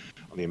segment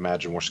on the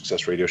Imagine More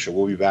Success radio show.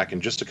 We'll be back in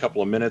just a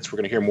couple of minutes. We're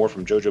going to hear more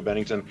from JoJo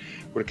Bennington.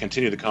 We're going to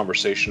continue the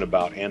conversation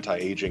about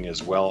anti-aging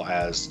as well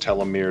as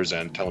telomeres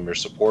and telomere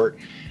support.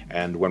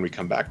 And when we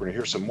come back, we're going to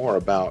hear some more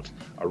about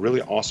a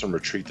really awesome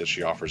retreat that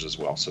she offers as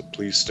well. So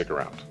please stick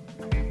around.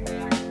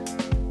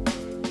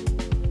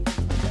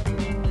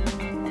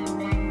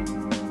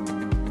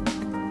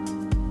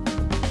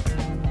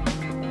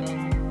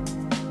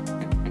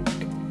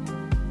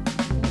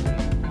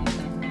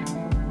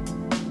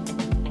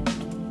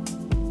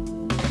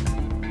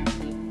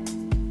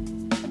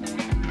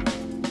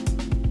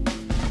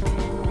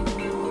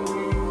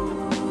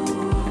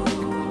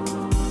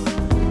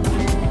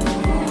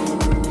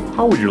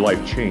 How would your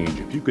life change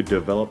if you could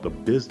develop the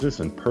business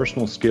and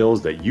personal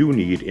skills that you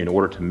need in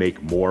order to make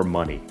more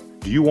money?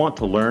 Do you want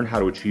to learn how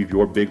to achieve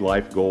your big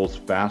life goals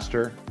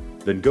faster?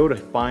 Then go to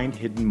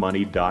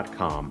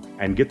findhiddenmoney.com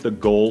and get the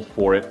Goal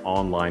for It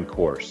online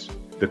course.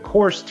 The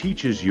course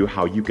teaches you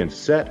how you can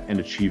set and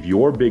achieve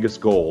your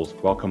biggest goals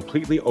while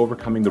completely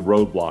overcoming the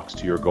roadblocks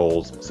to your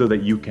goals so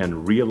that you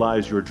can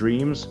realize your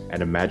dreams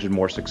and imagine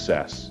more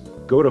success.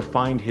 Go to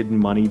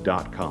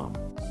findhiddenmoney.com.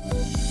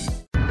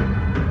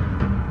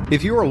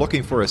 If you are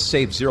looking for a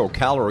safe,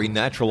 zero-calorie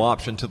natural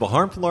option to the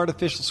harmful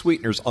artificial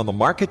sweeteners on the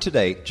market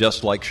today,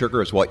 Just Like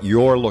Sugar is what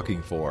you're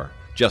looking for.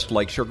 Just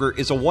Like Sugar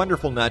is a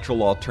wonderful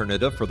natural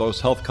alternative for those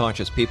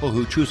health-conscious people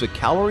who choose a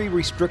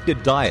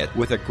calorie-restricted diet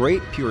with a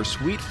great, pure,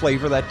 sweet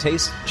flavor that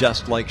tastes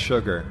just like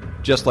sugar.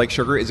 Just Like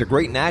Sugar is a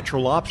great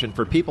natural option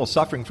for people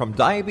suffering from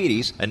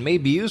diabetes and may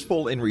be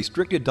useful in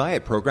restricted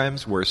diet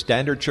programs where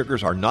standard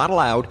sugars are not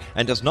allowed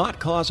and does not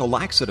cause a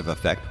laxative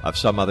effect of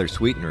some other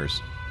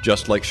sweeteners.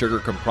 Just Like Sugar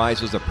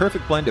comprises a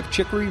perfect blend of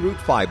chicory root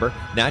fiber,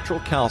 natural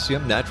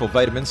calcium, natural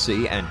vitamin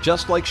C, and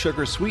Just Like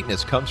Sugar's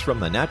sweetness comes from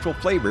the natural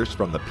flavors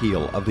from the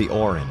peel of the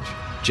orange.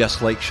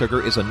 Just Like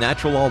Sugar is a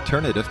natural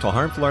alternative to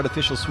harmful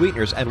artificial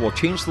sweeteners and will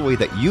change the way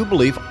that you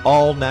believe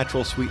all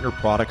natural sweetener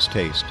products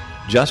taste.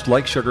 Just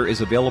Like Sugar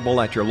is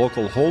available at your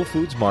local Whole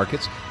Foods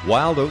markets,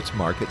 Wild Oats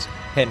markets,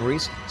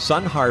 Henry's,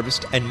 Sun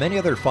Harvest, and many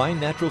other fine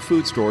natural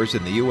food stores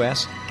in the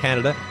U.S.,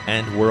 Canada,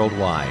 and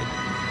worldwide.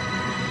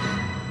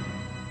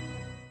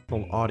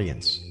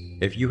 Audience.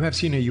 If you have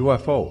seen a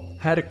UFO,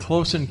 had a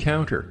close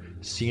encounter,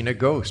 seen a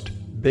ghost,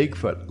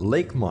 Bigfoot,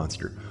 lake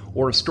monster,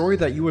 or a story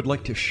that you would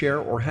like to share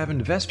or have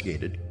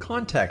investigated,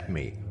 contact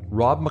me,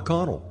 Rob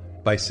McConnell,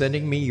 by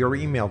sending me your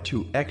email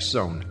to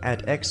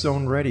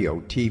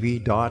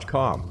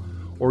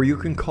xzone@xzoneradiotv.com, or you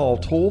can call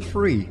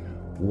toll-free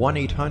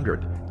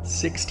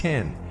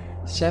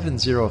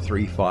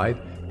 1-800-610-7035,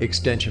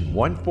 extension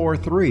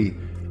 143,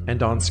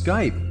 and on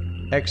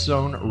Skype,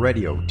 X-Zone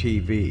Radio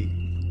TV.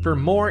 For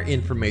more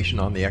information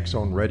on the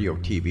X-Zone Radio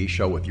TV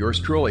show with yours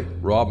truly,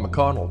 Rob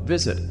McConnell,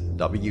 visit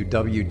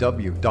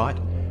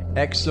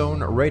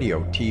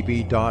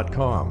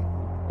www.xzoneradiotv.com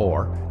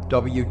or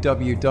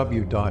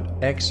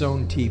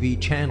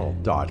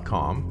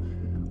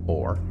www.xzonetvchannel.com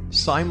or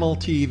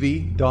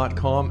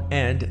simultv.com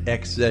and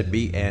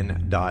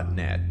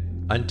xzbn.net.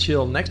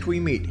 Until next we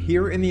meet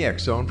here in the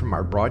X-Zone from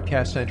our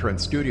broadcast center and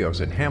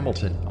studios in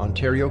Hamilton,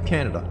 Ontario,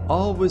 Canada,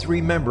 always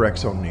remember,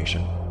 X-Zone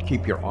Nation,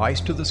 keep your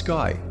eyes to the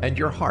sky and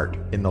your heart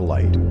in the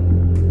light.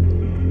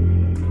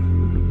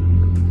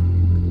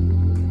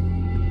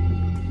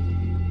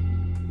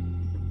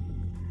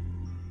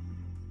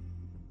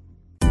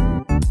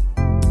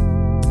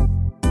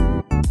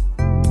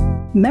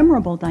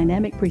 Memorable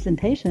dynamic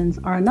presentations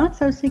are a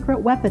not-so-secret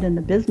weapon in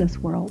the business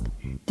world.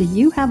 Do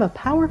you have a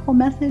powerful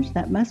message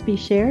that must be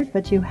shared,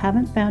 but you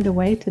haven't found a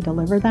way to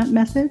deliver that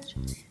message?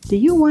 Do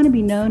you want to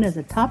be known as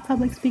a top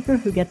public speaker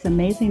who gets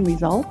amazing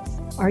results?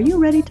 Are you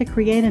ready to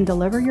create and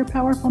deliver your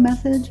powerful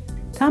message?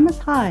 Thomas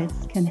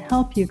Hides can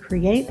help you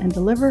create and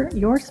deliver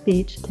your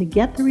speech to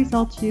get the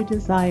results you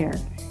desire.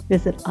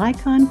 Visit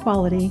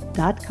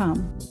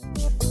iconquality.com.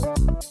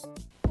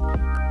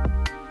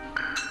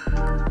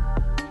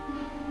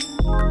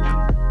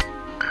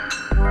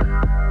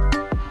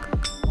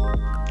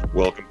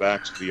 Welcome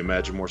back to the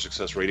Imagine More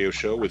Success radio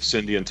show with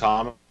Cindy and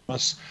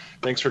Thomas.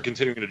 Thanks for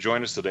continuing to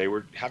join us today.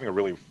 We're having a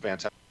really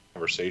fantastic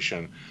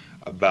conversation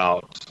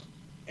about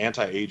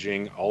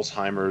anti-aging,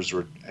 Alzheimer's,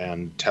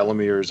 and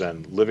telomeres,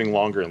 and living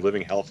longer and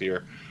living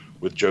healthier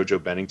with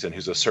JoJo Bennington,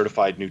 who's a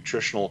certified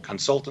nutritional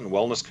consultant and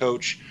wellness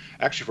coach,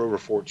 actually for over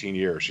 14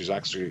 years. She's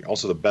actually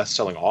also the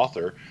best-selling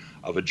author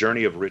of A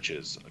Journey of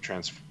Riches, a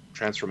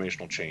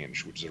transformational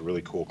change, which is a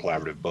really cool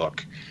collaborative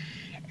book.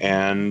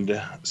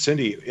 And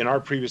Cindy, in our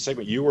previous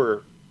segment, you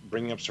were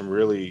bringing up some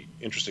really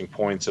interesting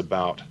points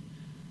about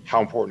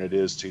how important it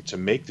is to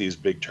make these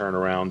big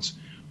turnarounds.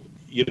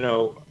 You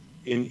know,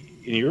 in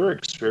your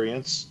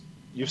experience,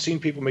 you've seen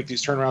people make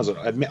these turnarounds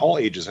at all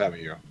ages,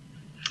 haven't you?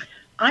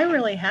 I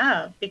really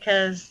have,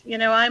 because, you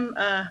know, I'm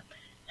a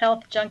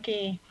health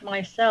junkie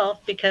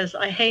myself because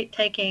I hate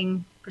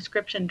taking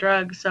prescription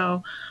drugs.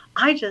 So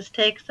I just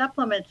take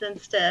supplements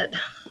instead.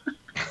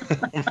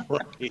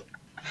 Right.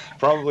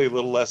 Probably a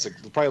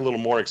little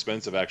more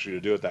expensive actually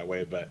to do it that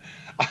way, but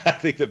I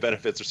think the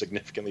benefits are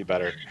significantly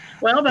better.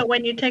 Well, but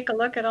when you take a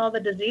look at all the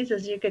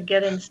diseases you could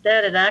get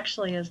instead, it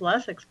actually is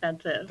less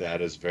expensive. That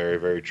is very,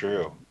 very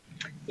true.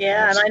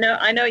 Yeah, and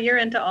I know you're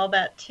into all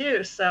that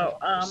too. So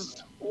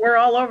we're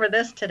all over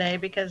this today,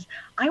 because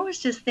I was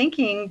just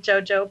thinking,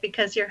 JoJo,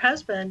 because your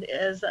husband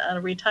is a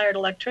retired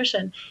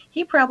electrician,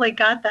 he probably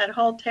got that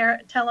whole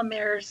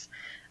telomeres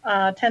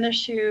tennis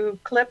shoe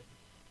clip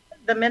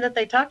the minute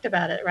they talked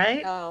about it,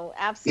 right? Oh,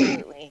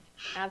 absolutely.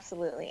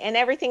 Absolutely. And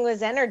everything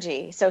was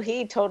energy. So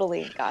he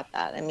totally got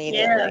that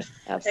immediately. Yes,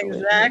 absolutely.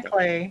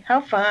 Exactly.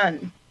 How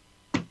fun.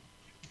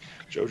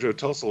 JoJo,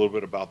 tell us a little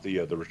bit about the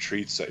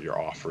retreats that you're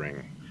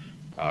offering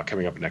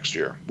coming up next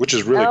year, which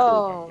is really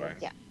cool. By the way.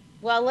 Yeah.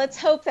 Well, let's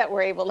hope that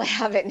we're able to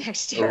have it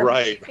next year.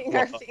 Right. Keeping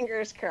our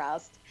fingers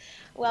crossed.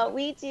 Well,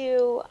 we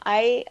do.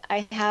 I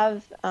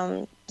have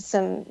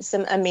some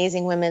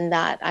amazing women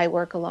that I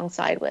work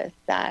alongside with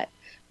that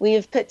we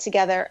have put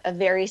together a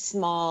very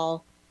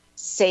small,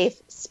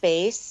 safe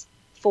space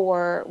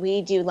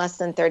we do less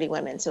than 30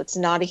 women. So it's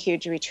not a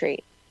huge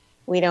retreat.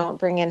 We don't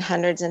bring in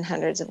hundreds and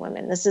hundreds of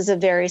women. This is a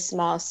very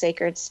small,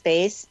 sacred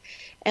space.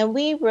 And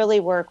we really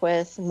work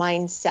with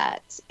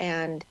mindset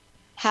and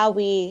how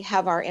we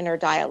have our inner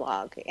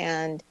dialogue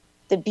and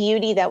the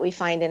beauty that we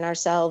find in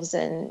ourselves.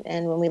 And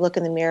when we look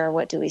in the mirror,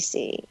 what do we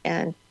see?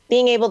 And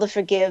being able to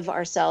forgive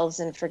ourselves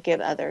and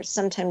forgive others.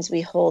 Sometimes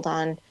we hold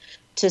on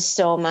to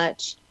so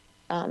much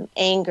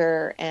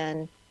anger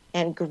and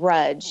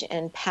grudge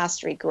and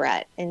past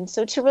regret. And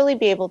so to really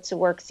be able to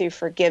work through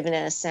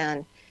forgiveness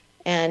and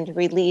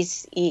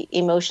release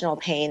emotional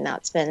pain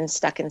that's been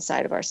stuck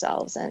inside of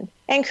ourselves and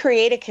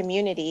create a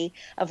community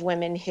of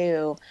women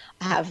who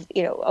have,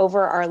 you know,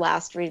 over our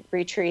last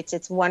retreats,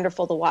 it's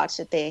wonderful to watch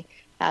that the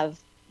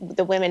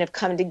women have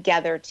come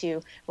together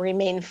to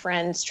remain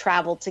friends,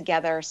 travel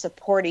together,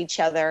 support each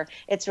other.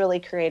 It's really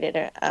created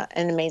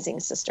an amazing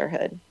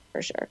sisterhood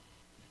for sure.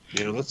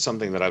 You know, that's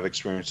something that I've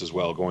experienced as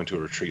well, going to a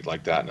retreat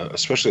like that, and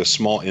especially a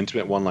small,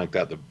 intimate one like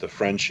that. The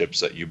friendships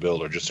that you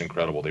build are just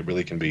incredible. They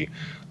really can be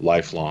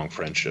lifelong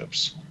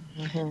friendships.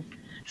 Mm-hmm.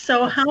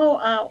 So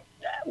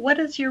what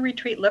does your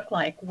retreat look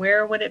like?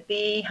 Where would it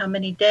be? How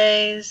many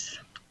days?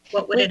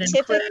 What would it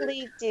include? We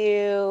typically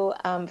do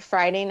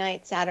Friday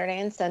night, Saturday,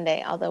 and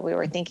Sunday, although we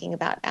were thinking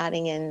about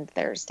adding in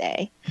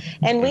Thursday.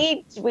 And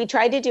we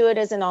tried to do it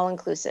as an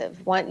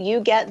all-inclusive. You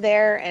get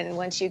there, and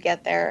once you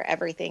get there,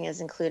 everything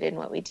is included in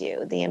what we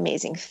do. The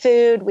amazing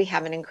food, we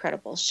have an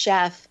incredible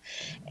chef,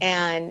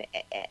 and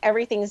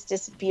everything's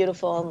just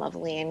beautiful and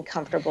lovely and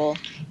comfortable.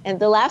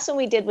 And the last one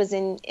we did was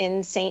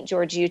in St.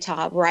 George,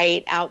 Utah,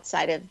 right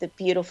outside of the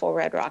beautiful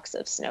Red Rocks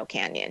of Snow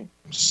Canyon.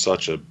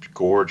 Such a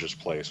gorgeous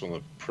place, one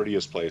of the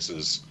prettiest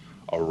places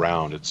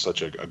around. It's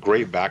such a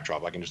great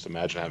backdrop. I can just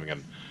imagine having a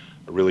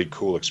really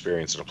cool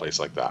experience in a place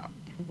like that.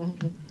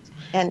 Mm-hmm.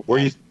 And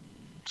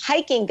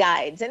hiking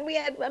guides, and we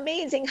had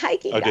amazing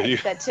hiking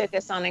guides that took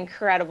us on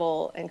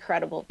incredible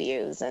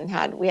views, and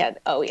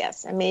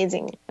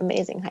amazing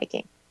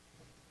hiking.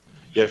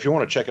 Yeah, if you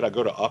want to check it out,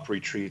 go to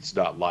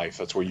upretreats.life.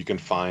 That's where you can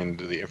find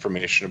the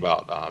information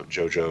about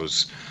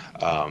JoJo's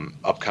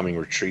upcoming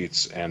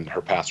retreats and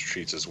her past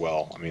retreats as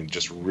well. I mean,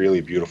 just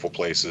really beautiful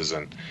places,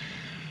 and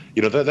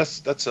you know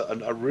that's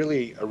a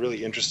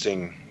really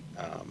interesting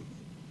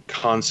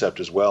concept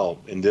as well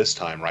in this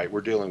time, right?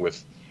 We're dealing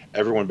with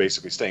everyone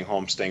basically staying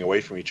home, staying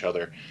away from each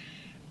other.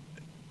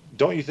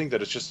 Don't you think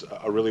that it's just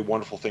a really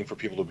wonderful thing for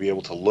people to be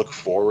able to look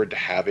forward to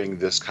having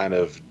this kind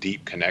of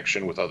deep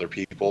connection with other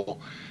people,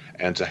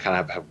 and to kind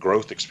of have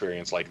growth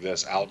experience like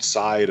this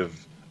outside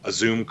of a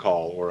Zoom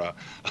call or a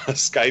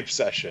Skype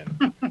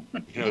session.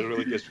 It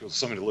really gives people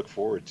something to look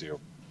forward to.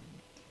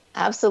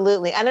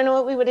 Absolutely. I don't know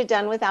what we would have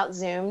done without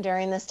Zoom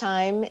during this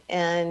time.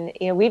 And,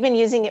 we've been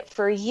using it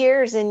for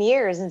years and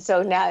years. And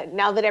so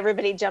now that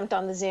everybody jumped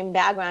on the Zoom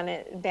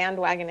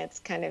bandwagon, it's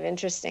kind of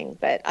interesting.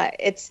 But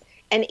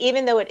and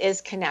even though it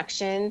is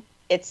connection,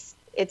 it's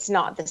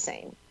not the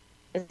same.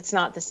 It's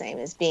not the same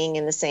as being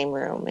in the same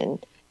room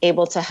and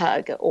able to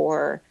hug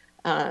or,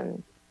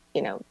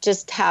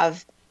 just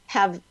have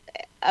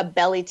a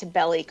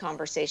belly-to-belly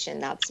conversation.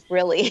 That's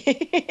really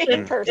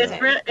in person.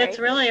 It's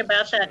really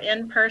about that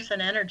in-person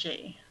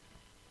energy.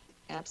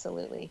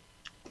 Absolutely.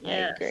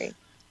 Yes. I agree.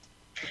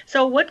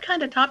 So what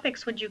kind of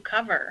topics would you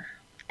cover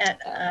at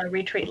a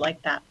retreat like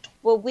that?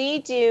 Well, we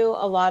do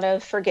a lot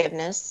of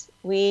forgiveness.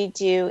 We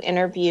do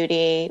inner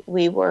beauty.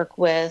 We work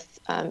with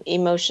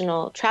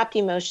trapped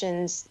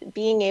emotions,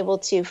 being able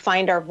to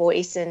find our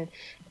voice and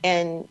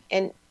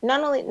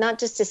not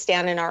just to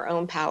stand in our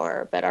own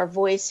power, but our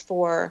voice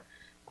for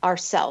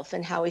ourself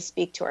and how we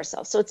speak to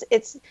ourselves. So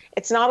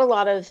it's not a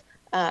lot of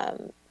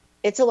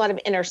it's a lot of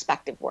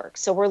introspective work.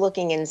 So we're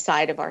looking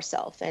inside of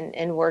ourselves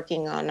and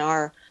working on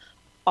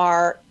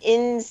our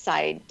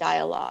inside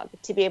dialogue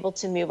to be able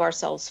to move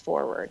ourselves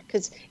forward,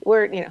 because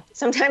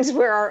sometimes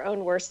we're our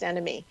own worst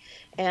enemy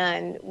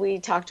and we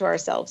talk to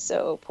ourselves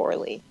so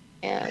poorly,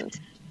 and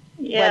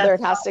whether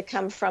it has to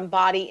come from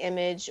body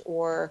image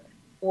or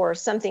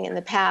something in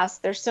the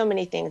past. There's so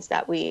many things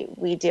that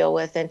we deal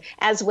with. And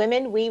as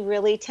women, we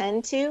really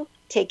tend to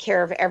take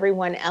care of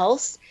everyone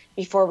else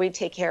before we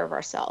take care of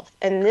ourselves.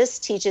 And this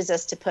teaches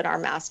us to put our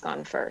mask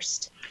on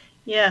first.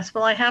 Yes.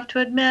 Well, I have to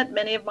admit,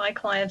 many of my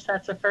clients,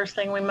 that's the first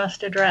thing we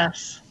must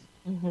address.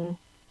 Mm-hmm.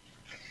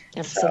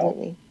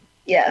 Absolutely. So,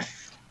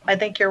 yes. I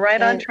think you're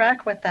right on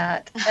track with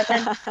that.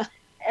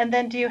 And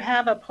then do you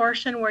have a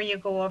portion where you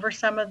go over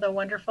some of the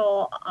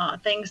wonderful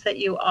things that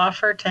you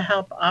offer to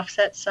help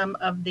offset some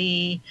of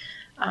the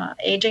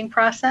aging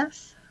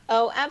process?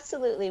 Oh,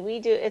 absolutely. We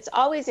do. It's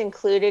always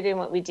included in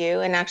what we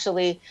do. And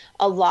actually,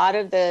 a lot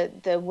of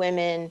the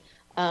women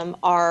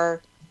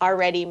are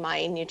already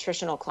my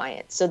nutritional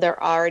clients. So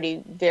they're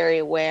already very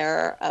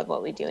aware of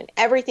what we do. And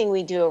everything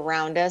we do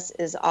around us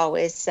is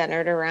always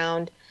centered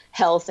around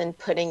health and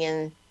putting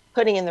in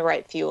the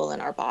right fuel in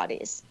our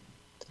bodies.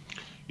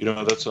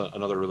 That's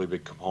another really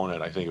big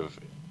component, I think, of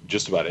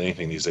just about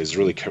anything these days,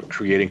 really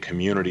creating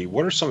community.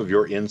 What are some of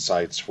your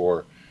insights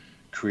for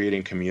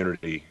creating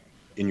community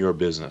in your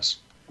business?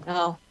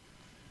 Oh,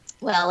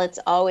 well, it's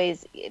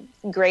always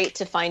great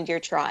to find your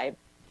tribe.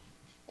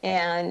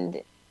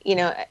 And,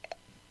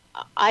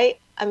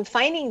 I'm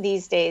finding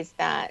these days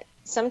that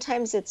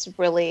sometimes it's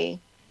really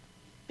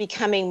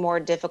becoming more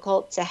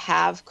difficult to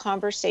have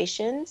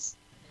conversations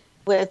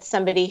with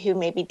somebody who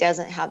maybe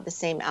doesn't have the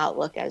same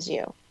outlook as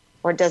you,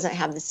 or doesn't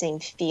have the same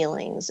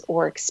feelings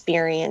or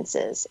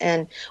experiences.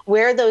 And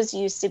where those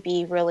used to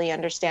be really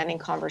understanding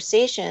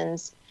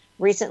conversations,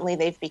 recently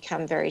they've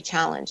become very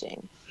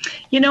challenging.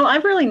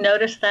 I've really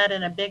noticed that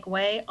in a big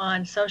way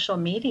on social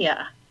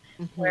media,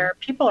 where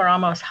people are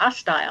almost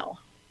hostile.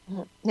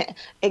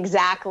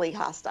 Exactly,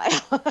 hostile.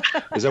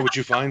 Is that what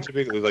you find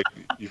typically? Like,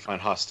 you find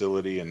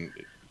hostility and...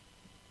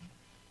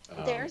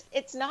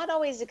 It's not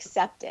always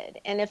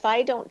accepted. And if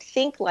I don't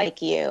think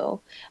like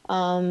you,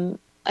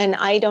 and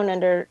I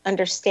don't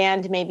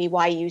understand maybe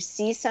why you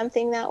see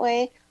something that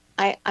way,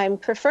 I'm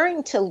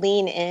preferring to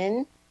lean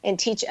in and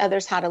teach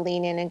others how to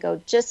lean in and go,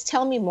 just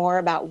tell me more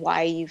about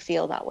why you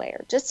feel that way,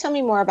 or just tell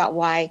me more about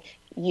why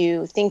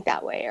you think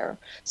that way. Or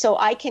so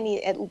I can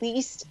at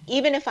least,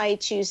 even if I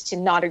choose to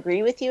not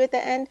agree with you at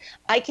the end,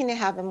 I can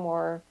have a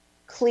more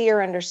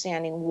clear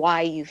understanding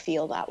why you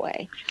feel that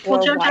way, or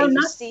JoJo, why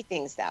you see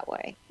things that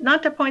way.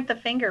 Not to point the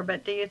finger,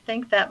 but do you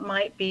think that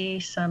might be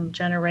some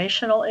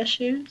generational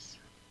issues?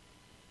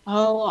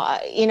 Oh,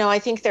 I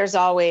think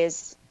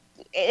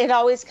it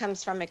always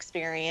comes from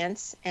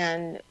experience,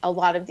 and a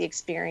lot of the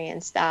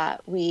experience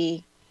that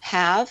we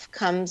have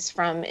comes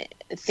from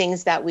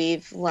things that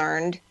we've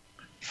learned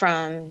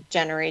from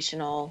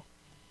generational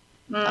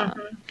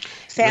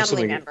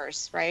family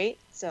members, right?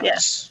 So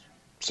yes.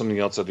 Something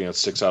else I think that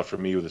sticks out for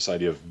me with this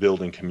idea of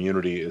building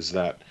community is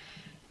that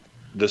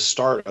the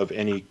start of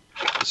any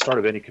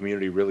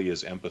community really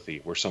is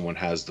empathy, where someone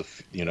has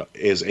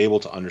is able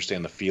to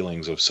understand the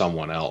feelings of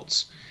someone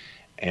else.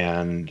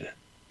 And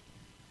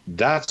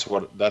that's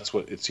what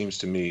it seems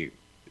to me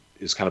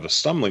is kind of a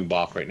stumbling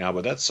block right now.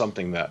 But that's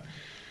something that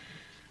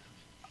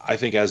I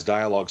think, as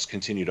dialogues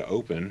continue to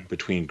open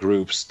between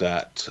groups,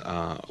 that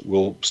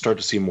we'll start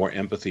to see more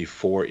empathy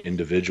for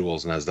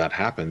individuals. And as that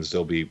happens,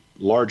 there'll be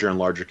larger and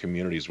larger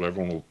communities where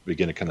everyone will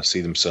begin to kind of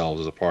see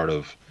themselves as a part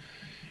of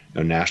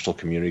national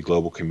community,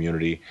 global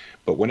community.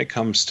 But when it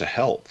comes to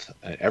health,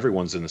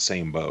 everyone's in the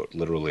same boat,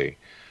 literally.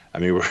 I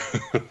mean,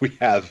 we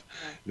have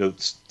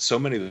so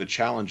many of the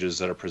challenges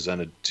that are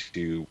presented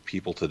to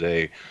people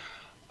today,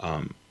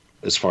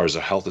 as far as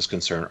their health is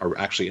concerned, are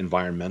actually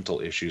environmental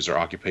issues or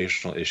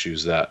occupational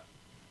issues that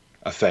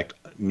affect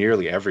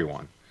nearly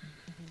everyone.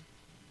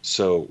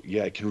 So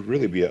yeah, it can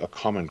really be a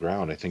common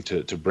ground, I think,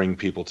 to bring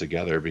people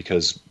together,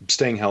 because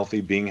staying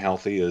healthy, being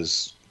healthy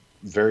is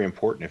very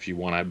important if you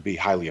want to be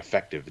highly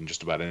effective in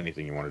just about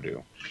anything you want to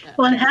do.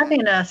 Well, and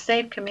having a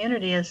safe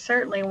community is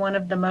certainly one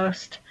of the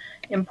most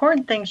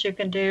important things you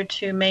can do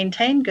to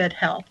maintain good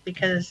health,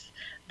 because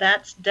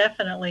that's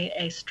definitely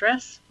a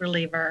stress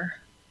reliever.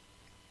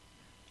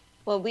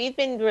 Well, we've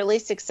been really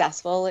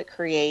successful at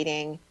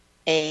creating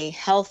a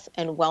health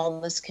and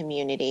wellness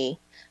community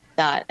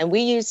and we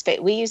use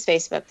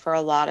Facebook for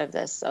a lot of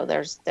this. So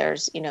there's there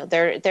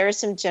are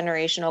some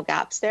generational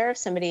gaps there if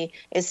somebody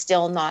is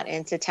still not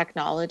into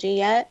technology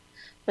yet.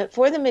 But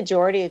for the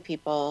majority of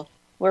people,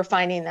 we're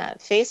finding that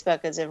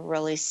Facebook is a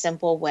really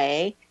simple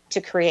way to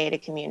create a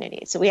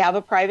community. So we have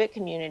a private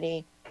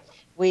community.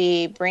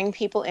 We bring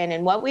people in,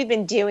 and what we've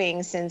been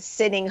doing since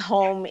sitting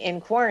home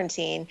in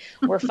quarantine,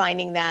 we're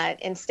finding that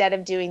instead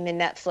of doing the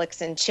Netflix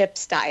and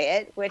chips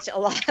diet, which a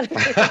lot of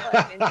people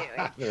have been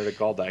doing, they're the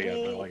call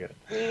diet. I like it.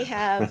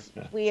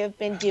 we have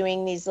been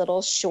doing these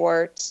little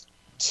short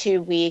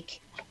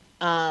 2-week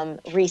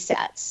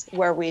resets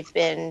where we've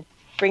been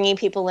bringing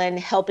people in,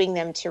 helping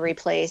them to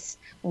replace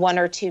 1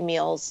 or 2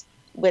 meals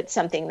with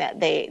something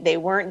that they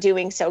weren't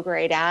doing so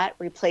great at,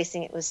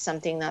 replacing it with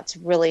something that's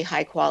really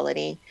high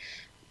quality.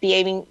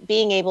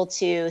 Being able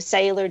to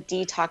cellular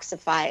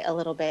detoxify a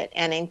little bit,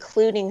 and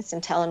including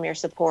some telomere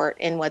support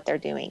in what they're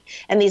doing.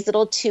 And these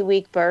little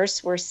 2-week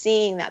bursts, we're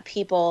seeing that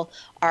people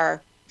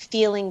are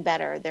feeling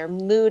better. Their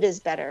mood is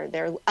better.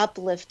 They're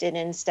uplifted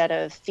instead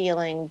of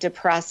feeling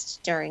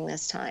depressed during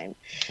this time.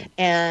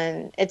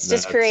 And it's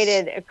just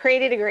created a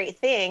great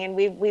thing. And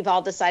we've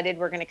all decided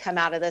we're going to come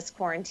out of this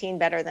quarantine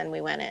better than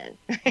we went in.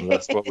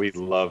 That's what we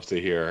love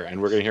to hear.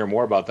 And we're going to hear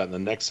more about that in the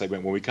next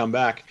segment. When we come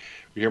back,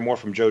 we hear more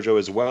from JoJo,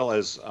 as well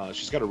as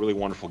she's got a really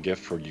wonderful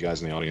gift for you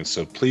guys in the audience.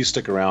 So please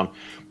stick around.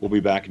 We'll be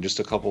back in just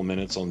a couple of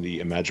minutes on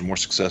the Imagine More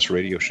Success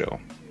radio show.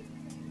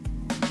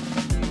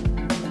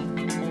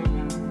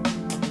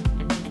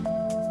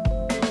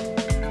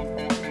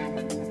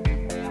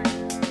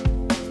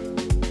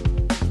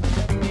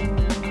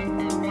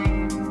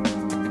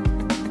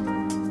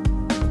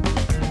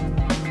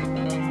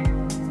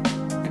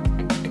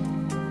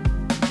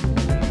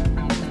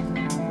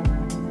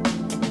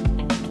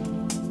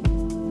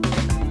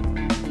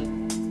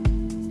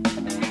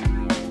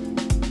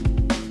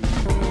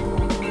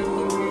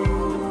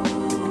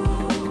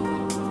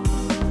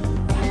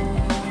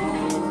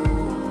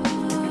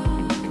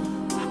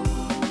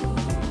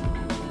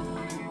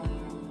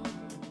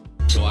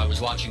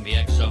 Watching the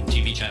X-Zone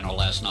TV channel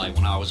last night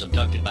when I was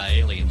abducted by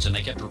aliens, and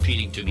they kept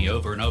repeating to me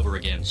over and over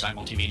again,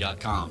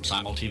 simultv.com,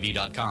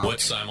 simultv.com.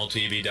 What's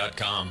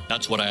simultv.com?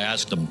 That's what I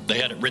asked them. They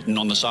had it written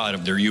on the side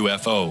of their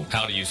UFO.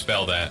 How do you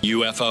spell that?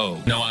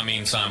 UFO. No, I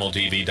mean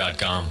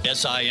simultv.com.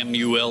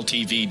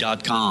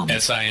 simultv.com.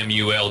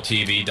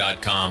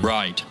 simultv.com.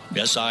 Right.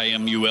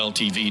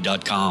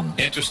 simultv.com.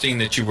 Interesting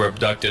that you were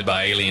abducted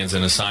by aliens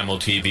in a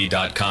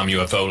simultv.com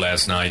UFO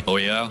last night. Oh,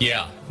 yeah?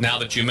 Yeah. Now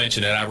that you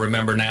mention it, I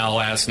remember now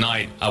last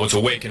night I was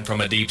awakened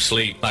from a deep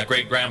sleep. My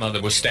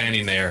great-grandmother was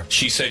standing there.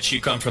 She said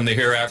she'd come from the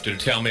hereafter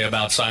to tell me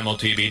about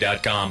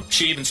simultv.com.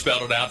 She even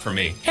spelled it out for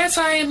me.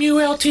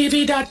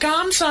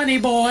 simultv.com, sonny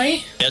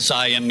boy.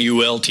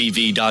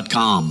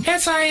 simultv.com.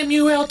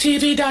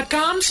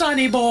 simultv.com,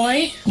 sonny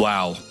boy.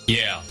 Wow.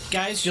 Yeah.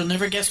 Guys, you'll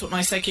never guess what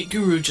my psychic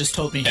guru just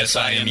told me.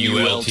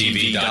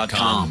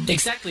 simultv.com.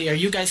 Exactly. Are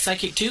you guys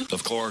psychic too?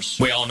 Of course.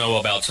 We all know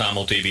about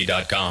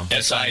simultv.com.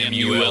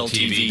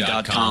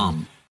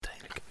 simultv.com.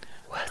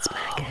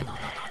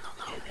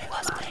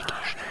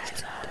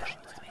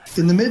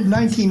 In the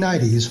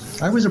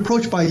mid-1990s, I was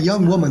approached by a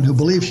young woman who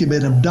believed she'd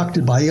been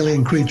abducted by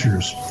alien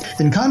creatures.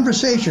 In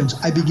conversations,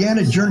 I began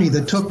a journey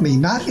that took me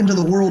not into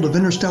the world of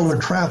interstellar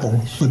travel,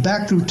 but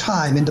back through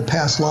time into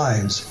past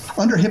lives.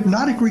 Under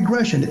hypnotic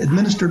regression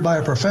administered by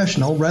a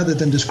professional rather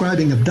than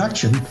describing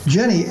abduction,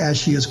 Jenny, as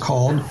she is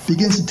called,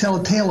 begins to tell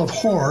a tale of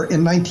horror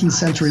in 19th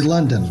century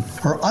London.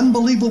 Her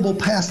unbelievable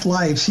past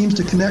life seems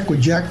to connect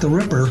with Jack the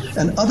Ripper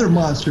and other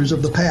monsters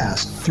of the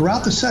past.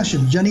 Throughout the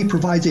session, Jenny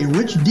provides a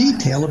rich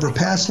detail of her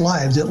past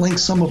lives that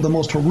links some of the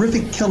most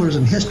horrific killers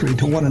in history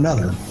to one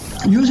another.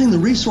 Using the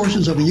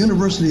resources of a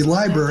university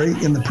library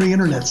in the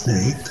pre-internet's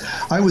day,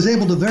 I was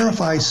able to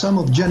verify some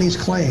of Jenny's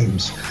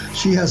claims.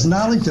 She has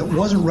knowledge that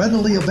wasn't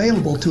readily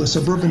available to a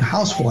suburban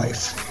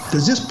housewife.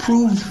 Does this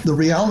prove the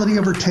reality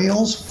of her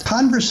tales?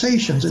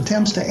 Conversations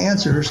attempts to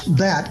answer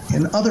that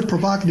and other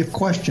provocative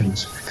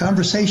questions.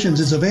 Conversations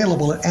is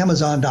available at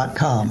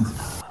Amazon.com.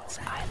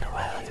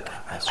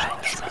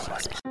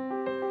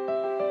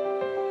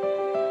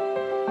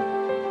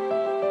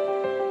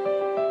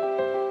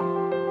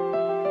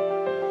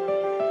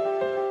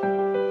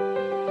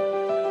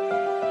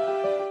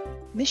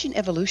 Mission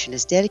Evolution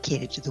is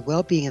dedicated to the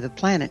well-being of the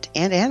planet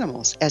and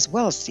animals, as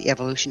well as the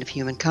evolution of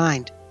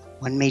humankind.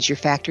 One major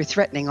factor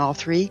threatening all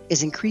three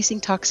is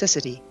increasing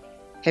toxicity.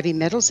 Heavy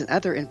metals and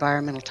other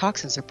environmental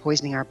toxins are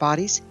poisoning our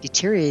bodies,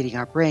 deteriorating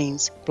our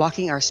brains,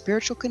 blocking our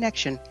spiritual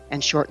connection,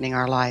 and shortening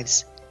our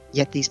lives.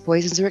 Yet these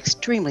poisons are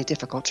extremely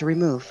difficult to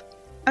remove.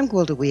 I'm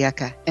Gwilda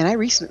Wiyaka, and I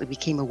recently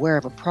became aware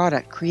of a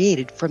product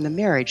created from the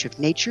marriage of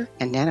nature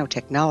and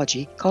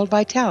nanotechnology called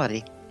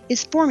Vitality.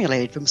 It's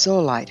formulated from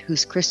zoolite,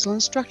 whose crystalline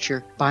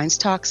structure binds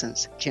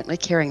toxins, gently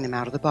carrying them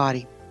out of the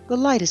body. The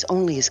light is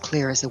only as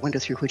clear as the window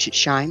through which it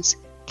shines.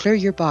 Clear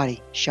your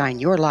body, shine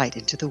your light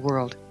into the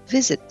world.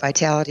 Visit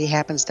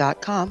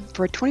vitalityhappens.com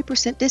for a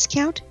 20%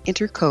 discount.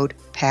 Enter code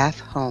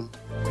PATHHOME.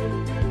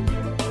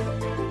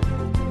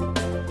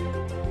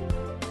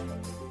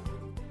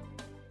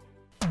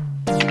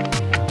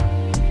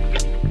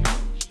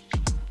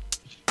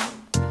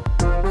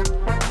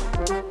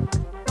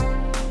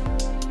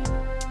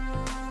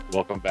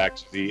 Welcome back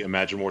to the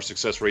Imagine More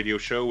Success radio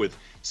show with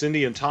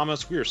Cindy and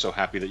Thomas. We are so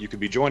happy that you could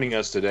be joining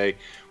us today.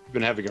 We've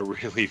been having a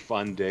really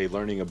fun day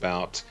learning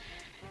about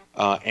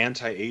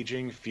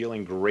anti-aging,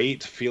 feeling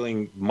great,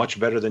 feeling much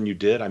better than you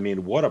did. I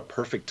mean, what a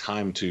perfect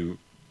time to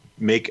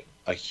make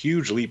a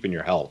huge leap in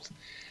your health.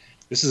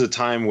 This is a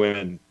time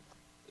when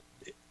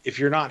if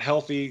you're not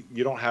healthy,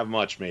 you don't have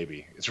much,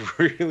 maybe. It's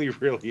really,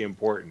 really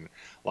important.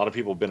 A lot of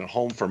people have been at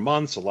home for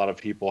months. A lot of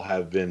people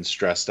have been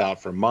stressed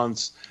out for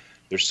months.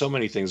 There's so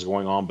many things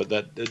going on, but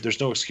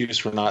there's no excuse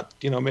for not,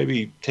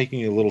 maybe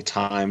taking a little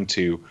time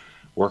to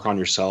work on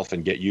yourself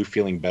and get you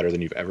feeling better than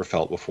you've ever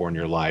felt before in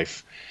your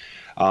life.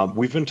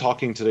 We've been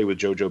talking today with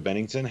JoJo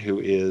Bennington,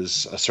 who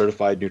is a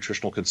certified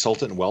nutritional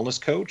consultant and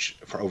wellness coach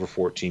for over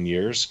 14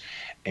 years.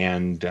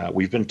 And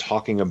we've been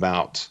talking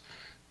about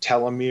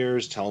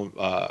telomeres,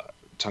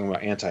 talking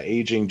about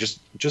anti-aging,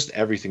 just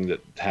everything that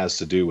has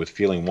to do with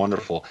feeling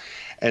wonderful.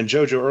 And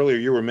JoJo, earlier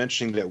you were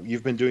mentioning that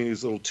you've been doing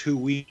these little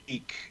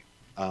 2-week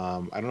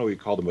I don't know what you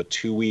call them, but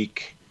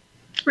 2-week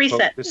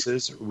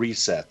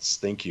resets.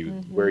 Thank you.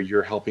 Mm-hmm. Where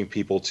you're helping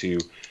people to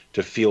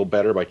feel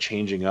better by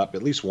changing up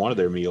at least one of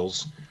their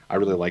meals. I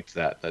really liked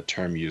that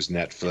term you used,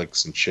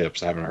 Netflix and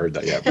chips. I haven't heard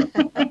that yet.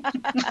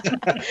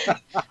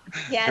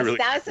 Yes,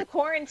 that's a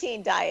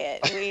quarantine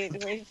diet.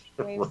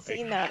 We've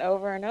seen that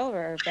over and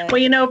over. But...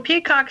 Well,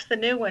 Peacock's the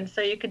new one,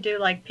 so you could do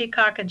like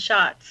Peacock and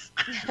shots.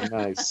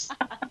 Nice.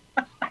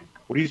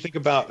 What do you think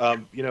about,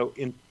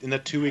 in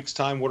that 2 weeks'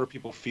 time, what are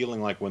people feeling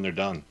like when they're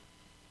done?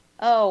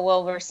 Oh,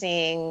 well, we're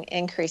seeing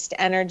increased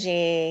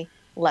energy,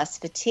 less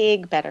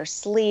fatigue, better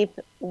sleep,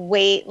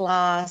 weight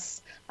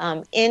loss,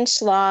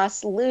 inch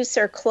loss,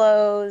 looser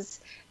clothes,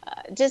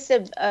 just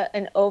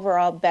an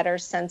overall better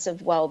sense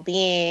of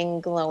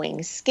well-being,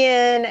 glowing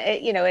skin.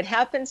 It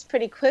happens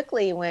pretty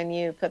quickly when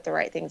you put the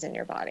right things in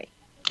your body.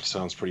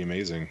 Sounds pretty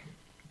amazing.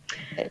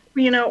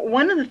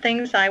 One of the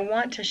things I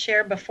want to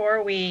share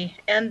before we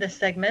end this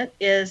segment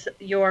is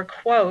your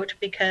quote,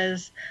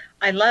 because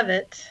I love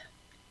it,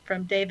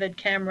 from David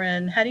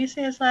Cameron. How do you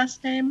say his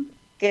last name?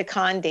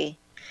 Gikandi.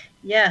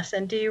 Yes,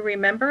 and do you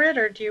remember it,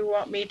 or do you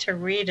want me to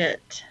read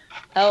it?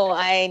 Oh,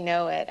 I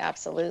know it,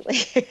 absolutely.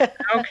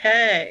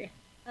 Okay.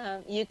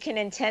 You can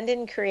intend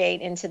and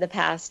create into the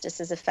past just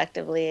as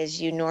effectively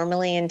as you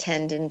normally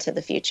intend into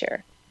the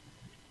future.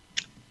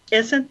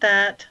 Isn't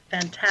that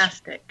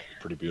fantastic?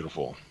 Pretty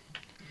beautiful.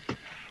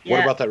 Yeah.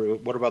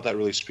 What about that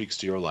really speaks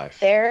to your life?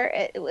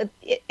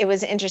 It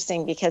was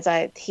interesting because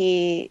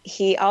he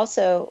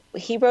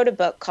wrote a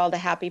book called A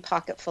Happy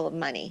Pocket Full of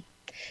Money,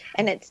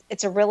 and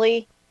it's a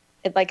really,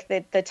 like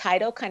the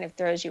title kind of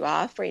throws you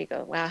off, where you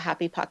go, wow,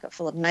 happy pocket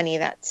full of money.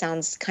 That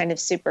sounds kind of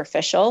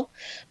superficial,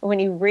 but when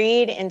you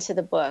read into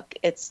the book,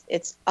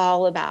 it's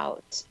all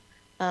about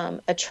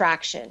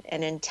attraction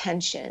and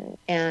intention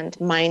and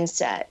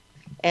mindset.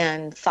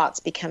 And thoughts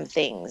become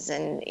things,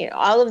 and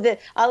all of the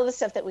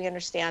stuff that we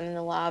understand in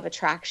the law of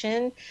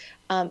attraction,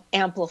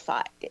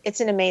 amplified. It's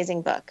an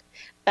amazing book,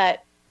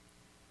 but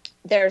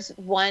there's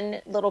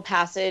one little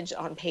passage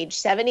on page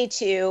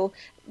 72,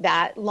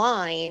 that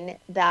line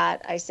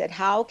that I said,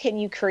 how can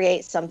you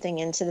create something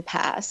into the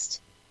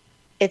past?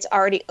 It's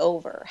already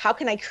over. How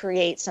can I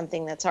create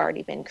something that's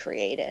already been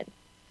created?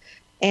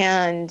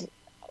 And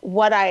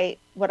what I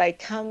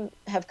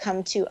have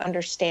come to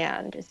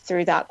understand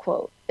through that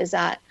quote is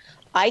that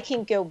I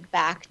can go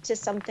back to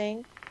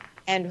something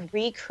and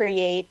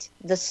recreate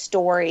the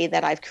story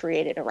that I've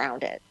created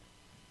around it.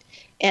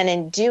 And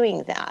in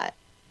doing that,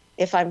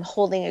 if I'm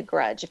holding a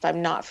grudge, if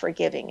I'm not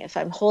forgiving, if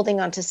I'm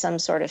holding on to some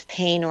sort of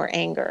pain or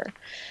anger,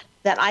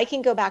 that I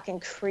can go back and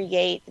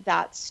create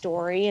that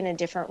story in a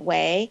different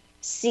way,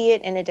 see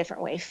it in a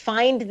different way,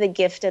 find the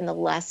gift and the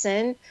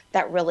lesson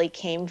that really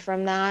came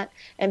from that,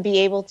 and be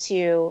able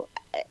to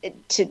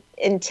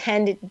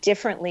intend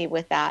differently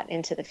with that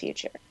into the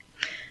future.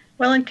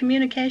 Well, and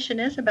communication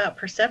is about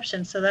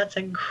perception, so that's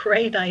a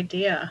great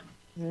idea.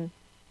 Mm-hmm.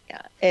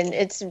 Yeah, and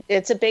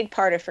it's a big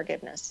part of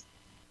forgiveness.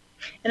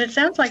 And it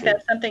sounds like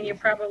that's something you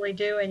probably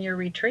do in your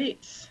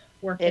retreats,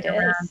 working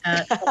around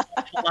that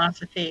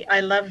philosophy. I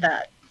love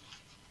that.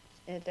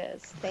 It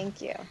is.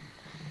 Thank you.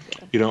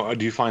 Do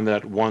you find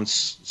that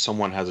once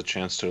someone has a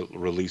chance to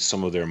release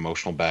some of their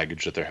emotional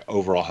baggage, that their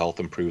overall health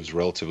improves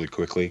relatively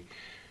quickly?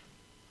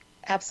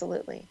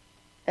 Absolutely.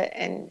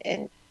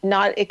 And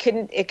not, it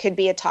could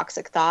be a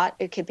toxic thought,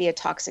 it could be a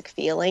toxic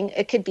feeling,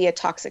 it could be a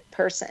toxic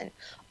person.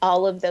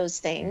 All of those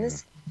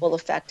things will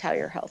affect how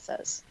your health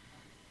is.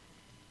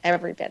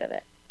 every bit of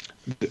it.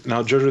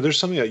 Now, JoJo, there's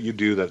something that you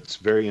do that's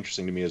very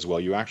interesting to me as well.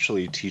 You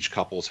actually teach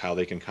couples how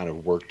they can kind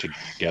of work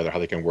together, how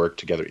they can work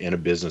together in a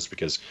business,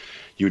 because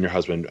you and your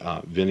husband,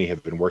 Vinny,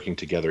 have been working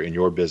together in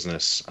your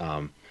business.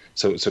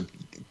 So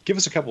give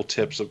us a couple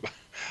tips of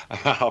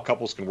how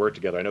couples can work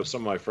together. I know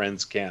some of my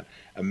friends can't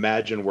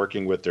imagine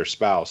working with their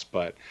spouse,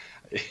 but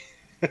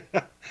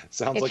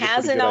sounds like a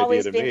pretty good idea to me. It hasn't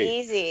always been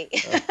easy.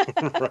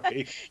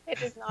 Right. It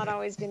has not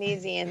always been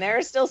easy, and there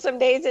are still some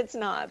days it's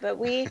not. But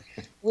we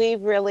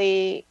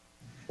really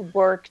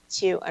work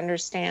to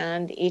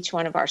understand each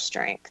one of our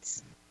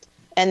strengths.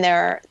 And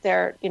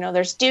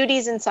there's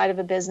duties inside of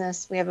a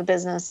business. We have a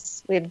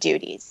business, we have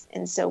duties.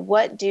 And so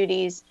what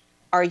duties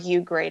are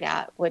you great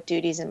at? What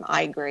duties am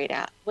I great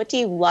at? What do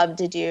you love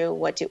to do?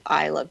 What do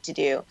I love to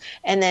do?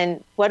 And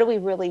then what do we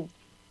really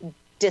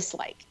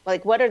dislike?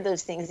 Like, what are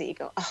those things that you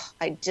go, oh,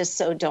 I just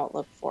so don't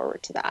look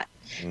forward to that.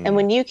 And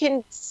when you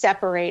can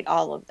separate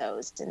all of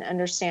those and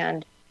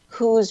understand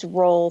whose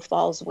role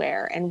falls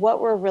where and what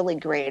we're really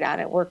great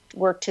at, and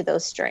work to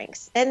those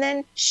strengths, and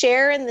then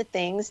share in the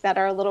things that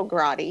are a little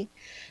grotty,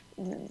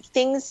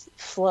 things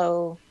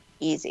flow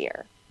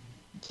easier.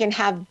 You can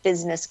have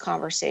business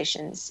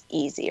conversations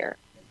easier.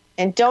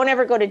 And don't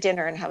ever go to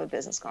dinner and have a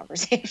business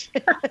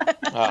conversation.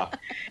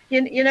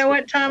 You know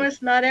what,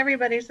 Thomas? Not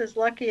everybody's as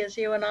lucky as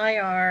you and I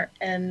are,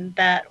 and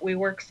that we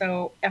work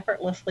so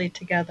effortlessly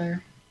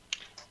together.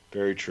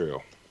 Very true.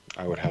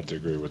 I would have to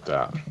agree with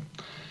that.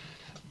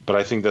 But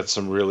I think that's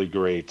some really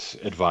great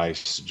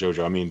advice,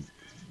 JoJo. I mean,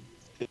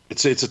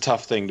 it's a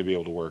tough thing to be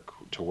able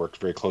to work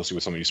very closely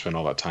with someone you spend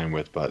all that time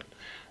with. But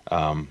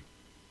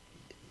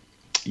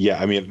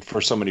yeah, I mean,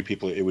 for so many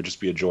people, it would just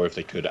be a joy if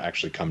they could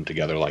actually come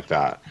together like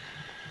that.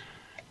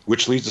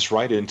 Which leads us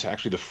right into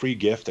actually the free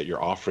gift that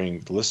you're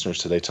offering the listeners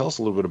today. Tell us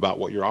a little bit about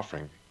what you're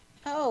offering.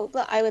 Oh,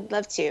 well, I would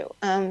love to.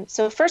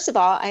 So first of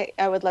all,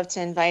 I would love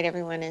to invite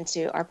everyone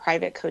into our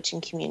private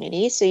coaching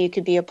community, so you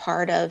could be a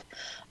part of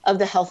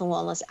the health and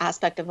wellness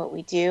aspect of what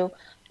we do.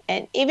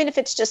 And even if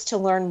it's just to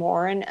learn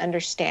more and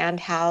understand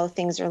how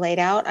things are laid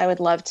out, I would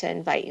love to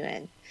invite you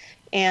in.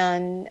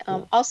 And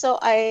also,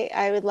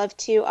 I would love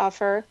to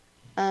offer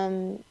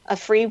a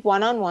free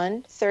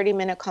one-on-one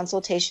 30-minute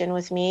consultation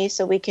with me,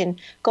 so we can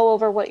go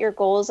over what your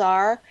goals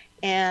are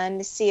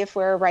and see if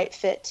we're a right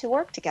fit to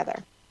work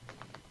together.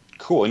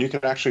 Cool. And you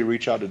can actually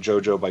reach out to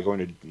JoJo by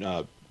going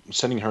to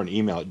sending her an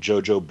email at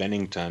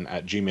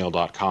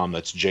jojobennington@gmail.com.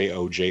 That's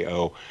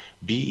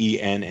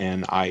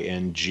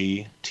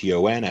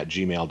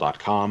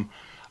JoJoBennington@gmail.com.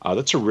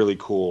 That's a really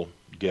cool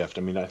gift.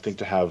 I mean, I think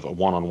to have a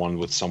one-on-one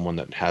with someone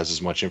that has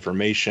as much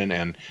information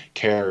and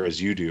care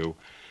as you do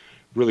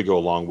really go a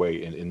long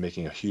way in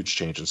making a huge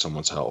change in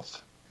someone's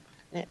health.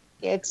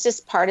 It's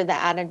just part of the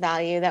added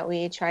value that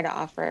we try to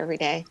offer every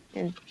day.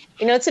 And,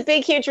 it's a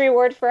big, huge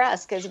reward for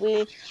us, because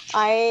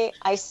I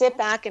sit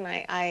back and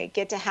I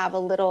get to have a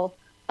little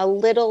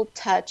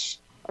touch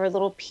or a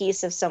little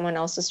piece of someone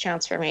else's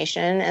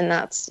transformation. And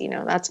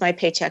that's my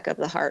paycheck of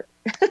the heart.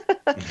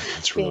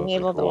 That's being really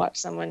able cool. to watch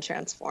someone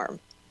transform.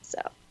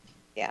 So,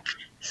 yeah.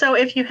 So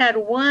if you had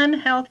one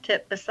health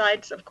tip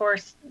besides, of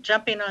course,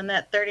 jumping on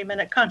that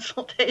 30-minute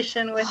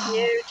consultation with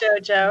you,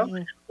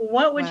 JoJo,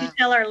 what would you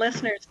tell our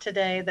listeners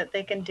today that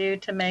they can do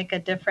to make a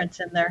difference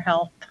in their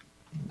health?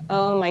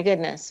 Oh, my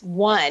goodness.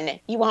 One.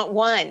 You want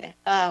one?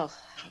 Oh,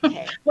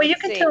 okay. Well, you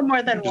can tell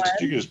more than one.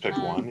 You can just pick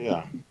one,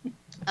 yeah.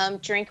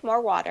 Drink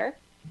more water.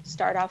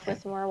 Start off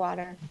with more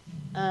water.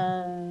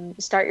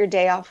 Start your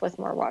day off with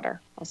more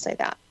water. I'll say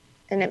that.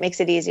 And it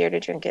makes it easier to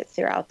drink it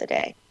throughout the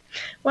day.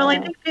 Well, I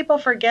think people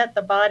forget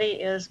the body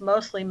is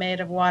mostly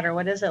made of water.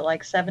 What is it,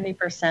 like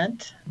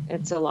 70%?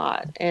 It's a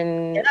lot.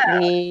 And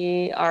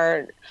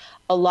a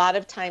lot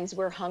of times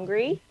we're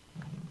hungry,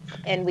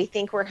 and we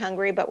think we're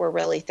hungry, but we're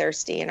really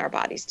thirsty, and our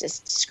body's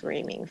just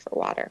screaming for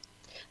water.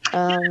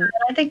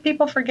 I think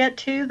people forget,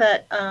 too,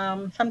 that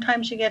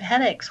sometimes you get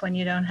headaches when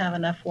you don't have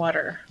enough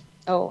water.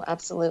 Oh,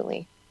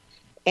 absolutely.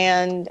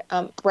 And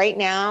right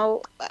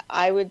now,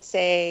 I would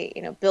say,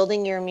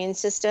 building your immune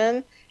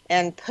system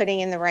and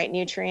putting in the right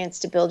nutrients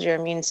to build your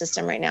immune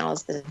system right now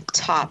is the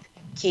top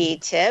key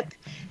tip.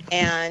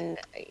 And,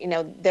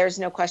 there's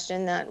no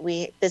question that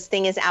this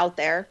thing is out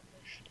there,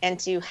 and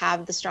to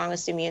have the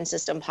strongest immune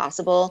system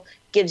possible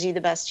gives you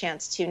the best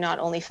chance to not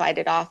only fight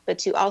it off, but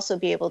to also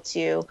be able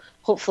to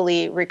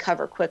hopefully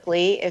recover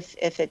quickly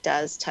if it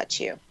does touch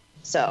you.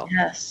 So,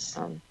 yes.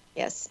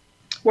 Yes.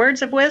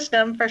 Words of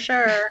wisdom for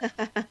sure.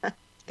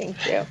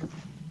 Thank you.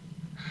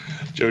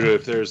 JoJo,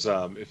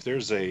 if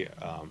there's a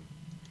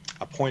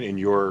point in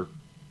your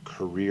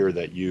career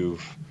that you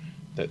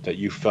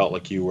felt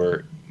like you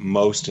were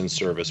most in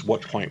service,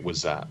 what point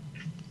was that?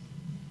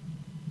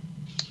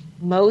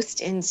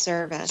 Most in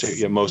service. So,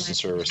 yeah, most in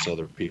service to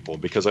other people,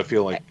 because I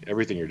feel like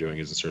everything you're doing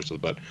is in service,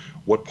 but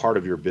what part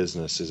of your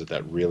business is it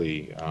that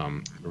really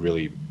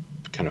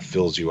kind of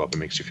fills you up and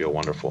makes you feel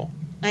wonderful?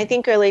 I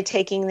think really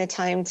taking the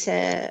time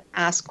to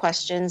ask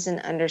questions and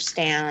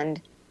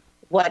understand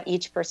what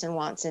each person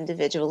wants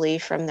individually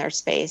from their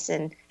space,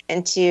 and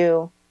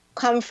to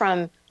come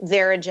from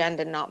their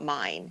agenda, not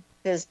mine.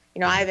 because,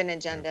 I have an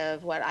agenda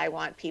of what I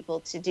want people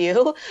to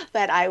do,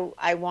 but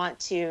I want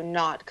to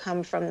not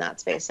come from that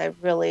space. I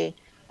really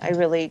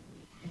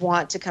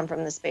want to come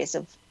from the space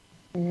of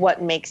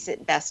what makes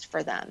it best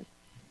for them,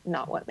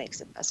 not what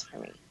makes it best for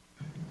me.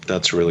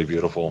 That's really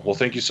beautiful. Well,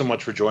 thank you so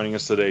much for joining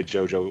us today,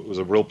 JoJo. It was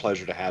a real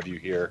pleasure to have you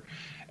here.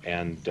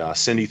 And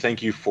Cindy,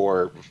 thank you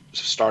for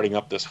starting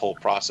up this whole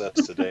process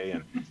today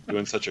and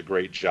doing such a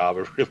great job.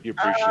 I really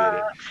appreciate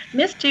it.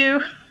 Missed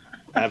you.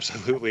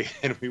 Absolutely.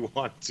 And we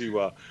want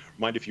to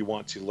remind, if you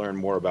want to learn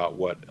more about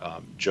what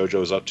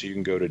JoJo is up to, you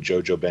can go to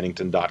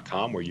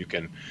jojobennington.com, where you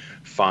can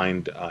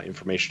find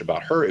information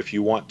about her. If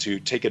you want to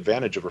take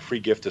advantage of a free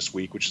gift this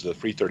week, which is a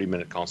free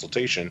 30-minute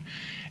consultation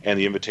and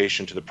the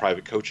invitation to the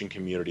private coaching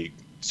community,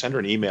 send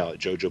her an email at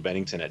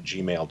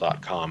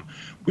jojobennington@gmail.com.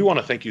 We want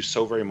to thank you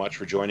so very much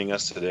for joining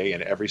us today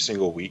and every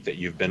single week that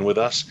you've been with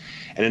us,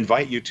 and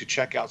invite you to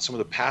check out some of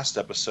the past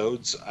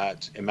episodes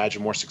at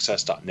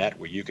imaginemoresuccess.net,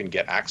 where you can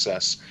get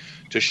access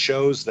to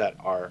shows that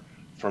are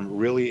from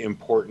really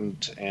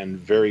important and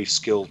very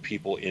skilled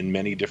people in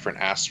many different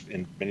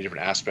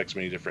aspects,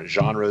 many different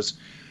genres,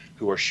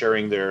 who are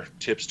sharing their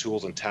tips,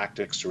 tools, and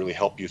tactics to really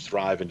help you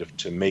thrive and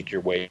to make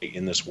your way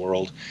in this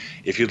world.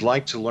 If you'd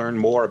like to learn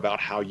more about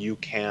how you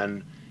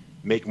can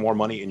make more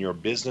money in your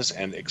business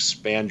and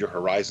expand your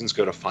horizons,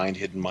 go to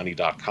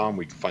findhiddenmoney.com.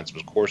 We can find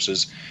some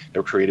courses that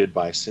were created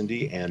by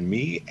Cindy and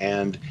me.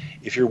 And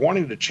if you're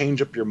wanting to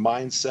change up your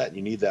mindset and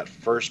you need that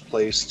first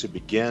place to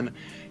begin,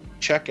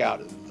 check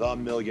out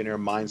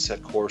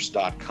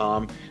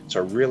themillionairemindsetcourse.com. It's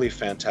a really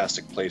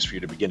fantastic place for you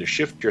to begin to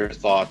shift your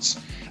thoughts,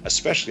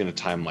 especially in a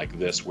time like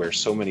this where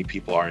so many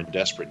people are in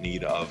desperate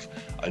need of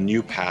a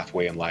new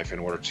pathway in life in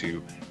order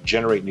to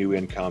generate new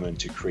income and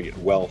to create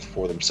wealth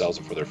for themselves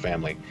and for their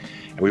family.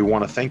 And we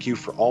want to thank you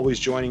for always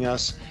joining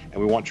us, and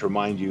we want to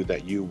remind you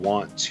that you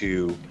want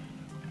to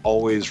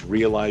always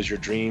realize your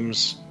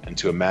dreams and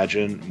to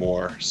imagine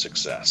more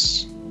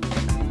success.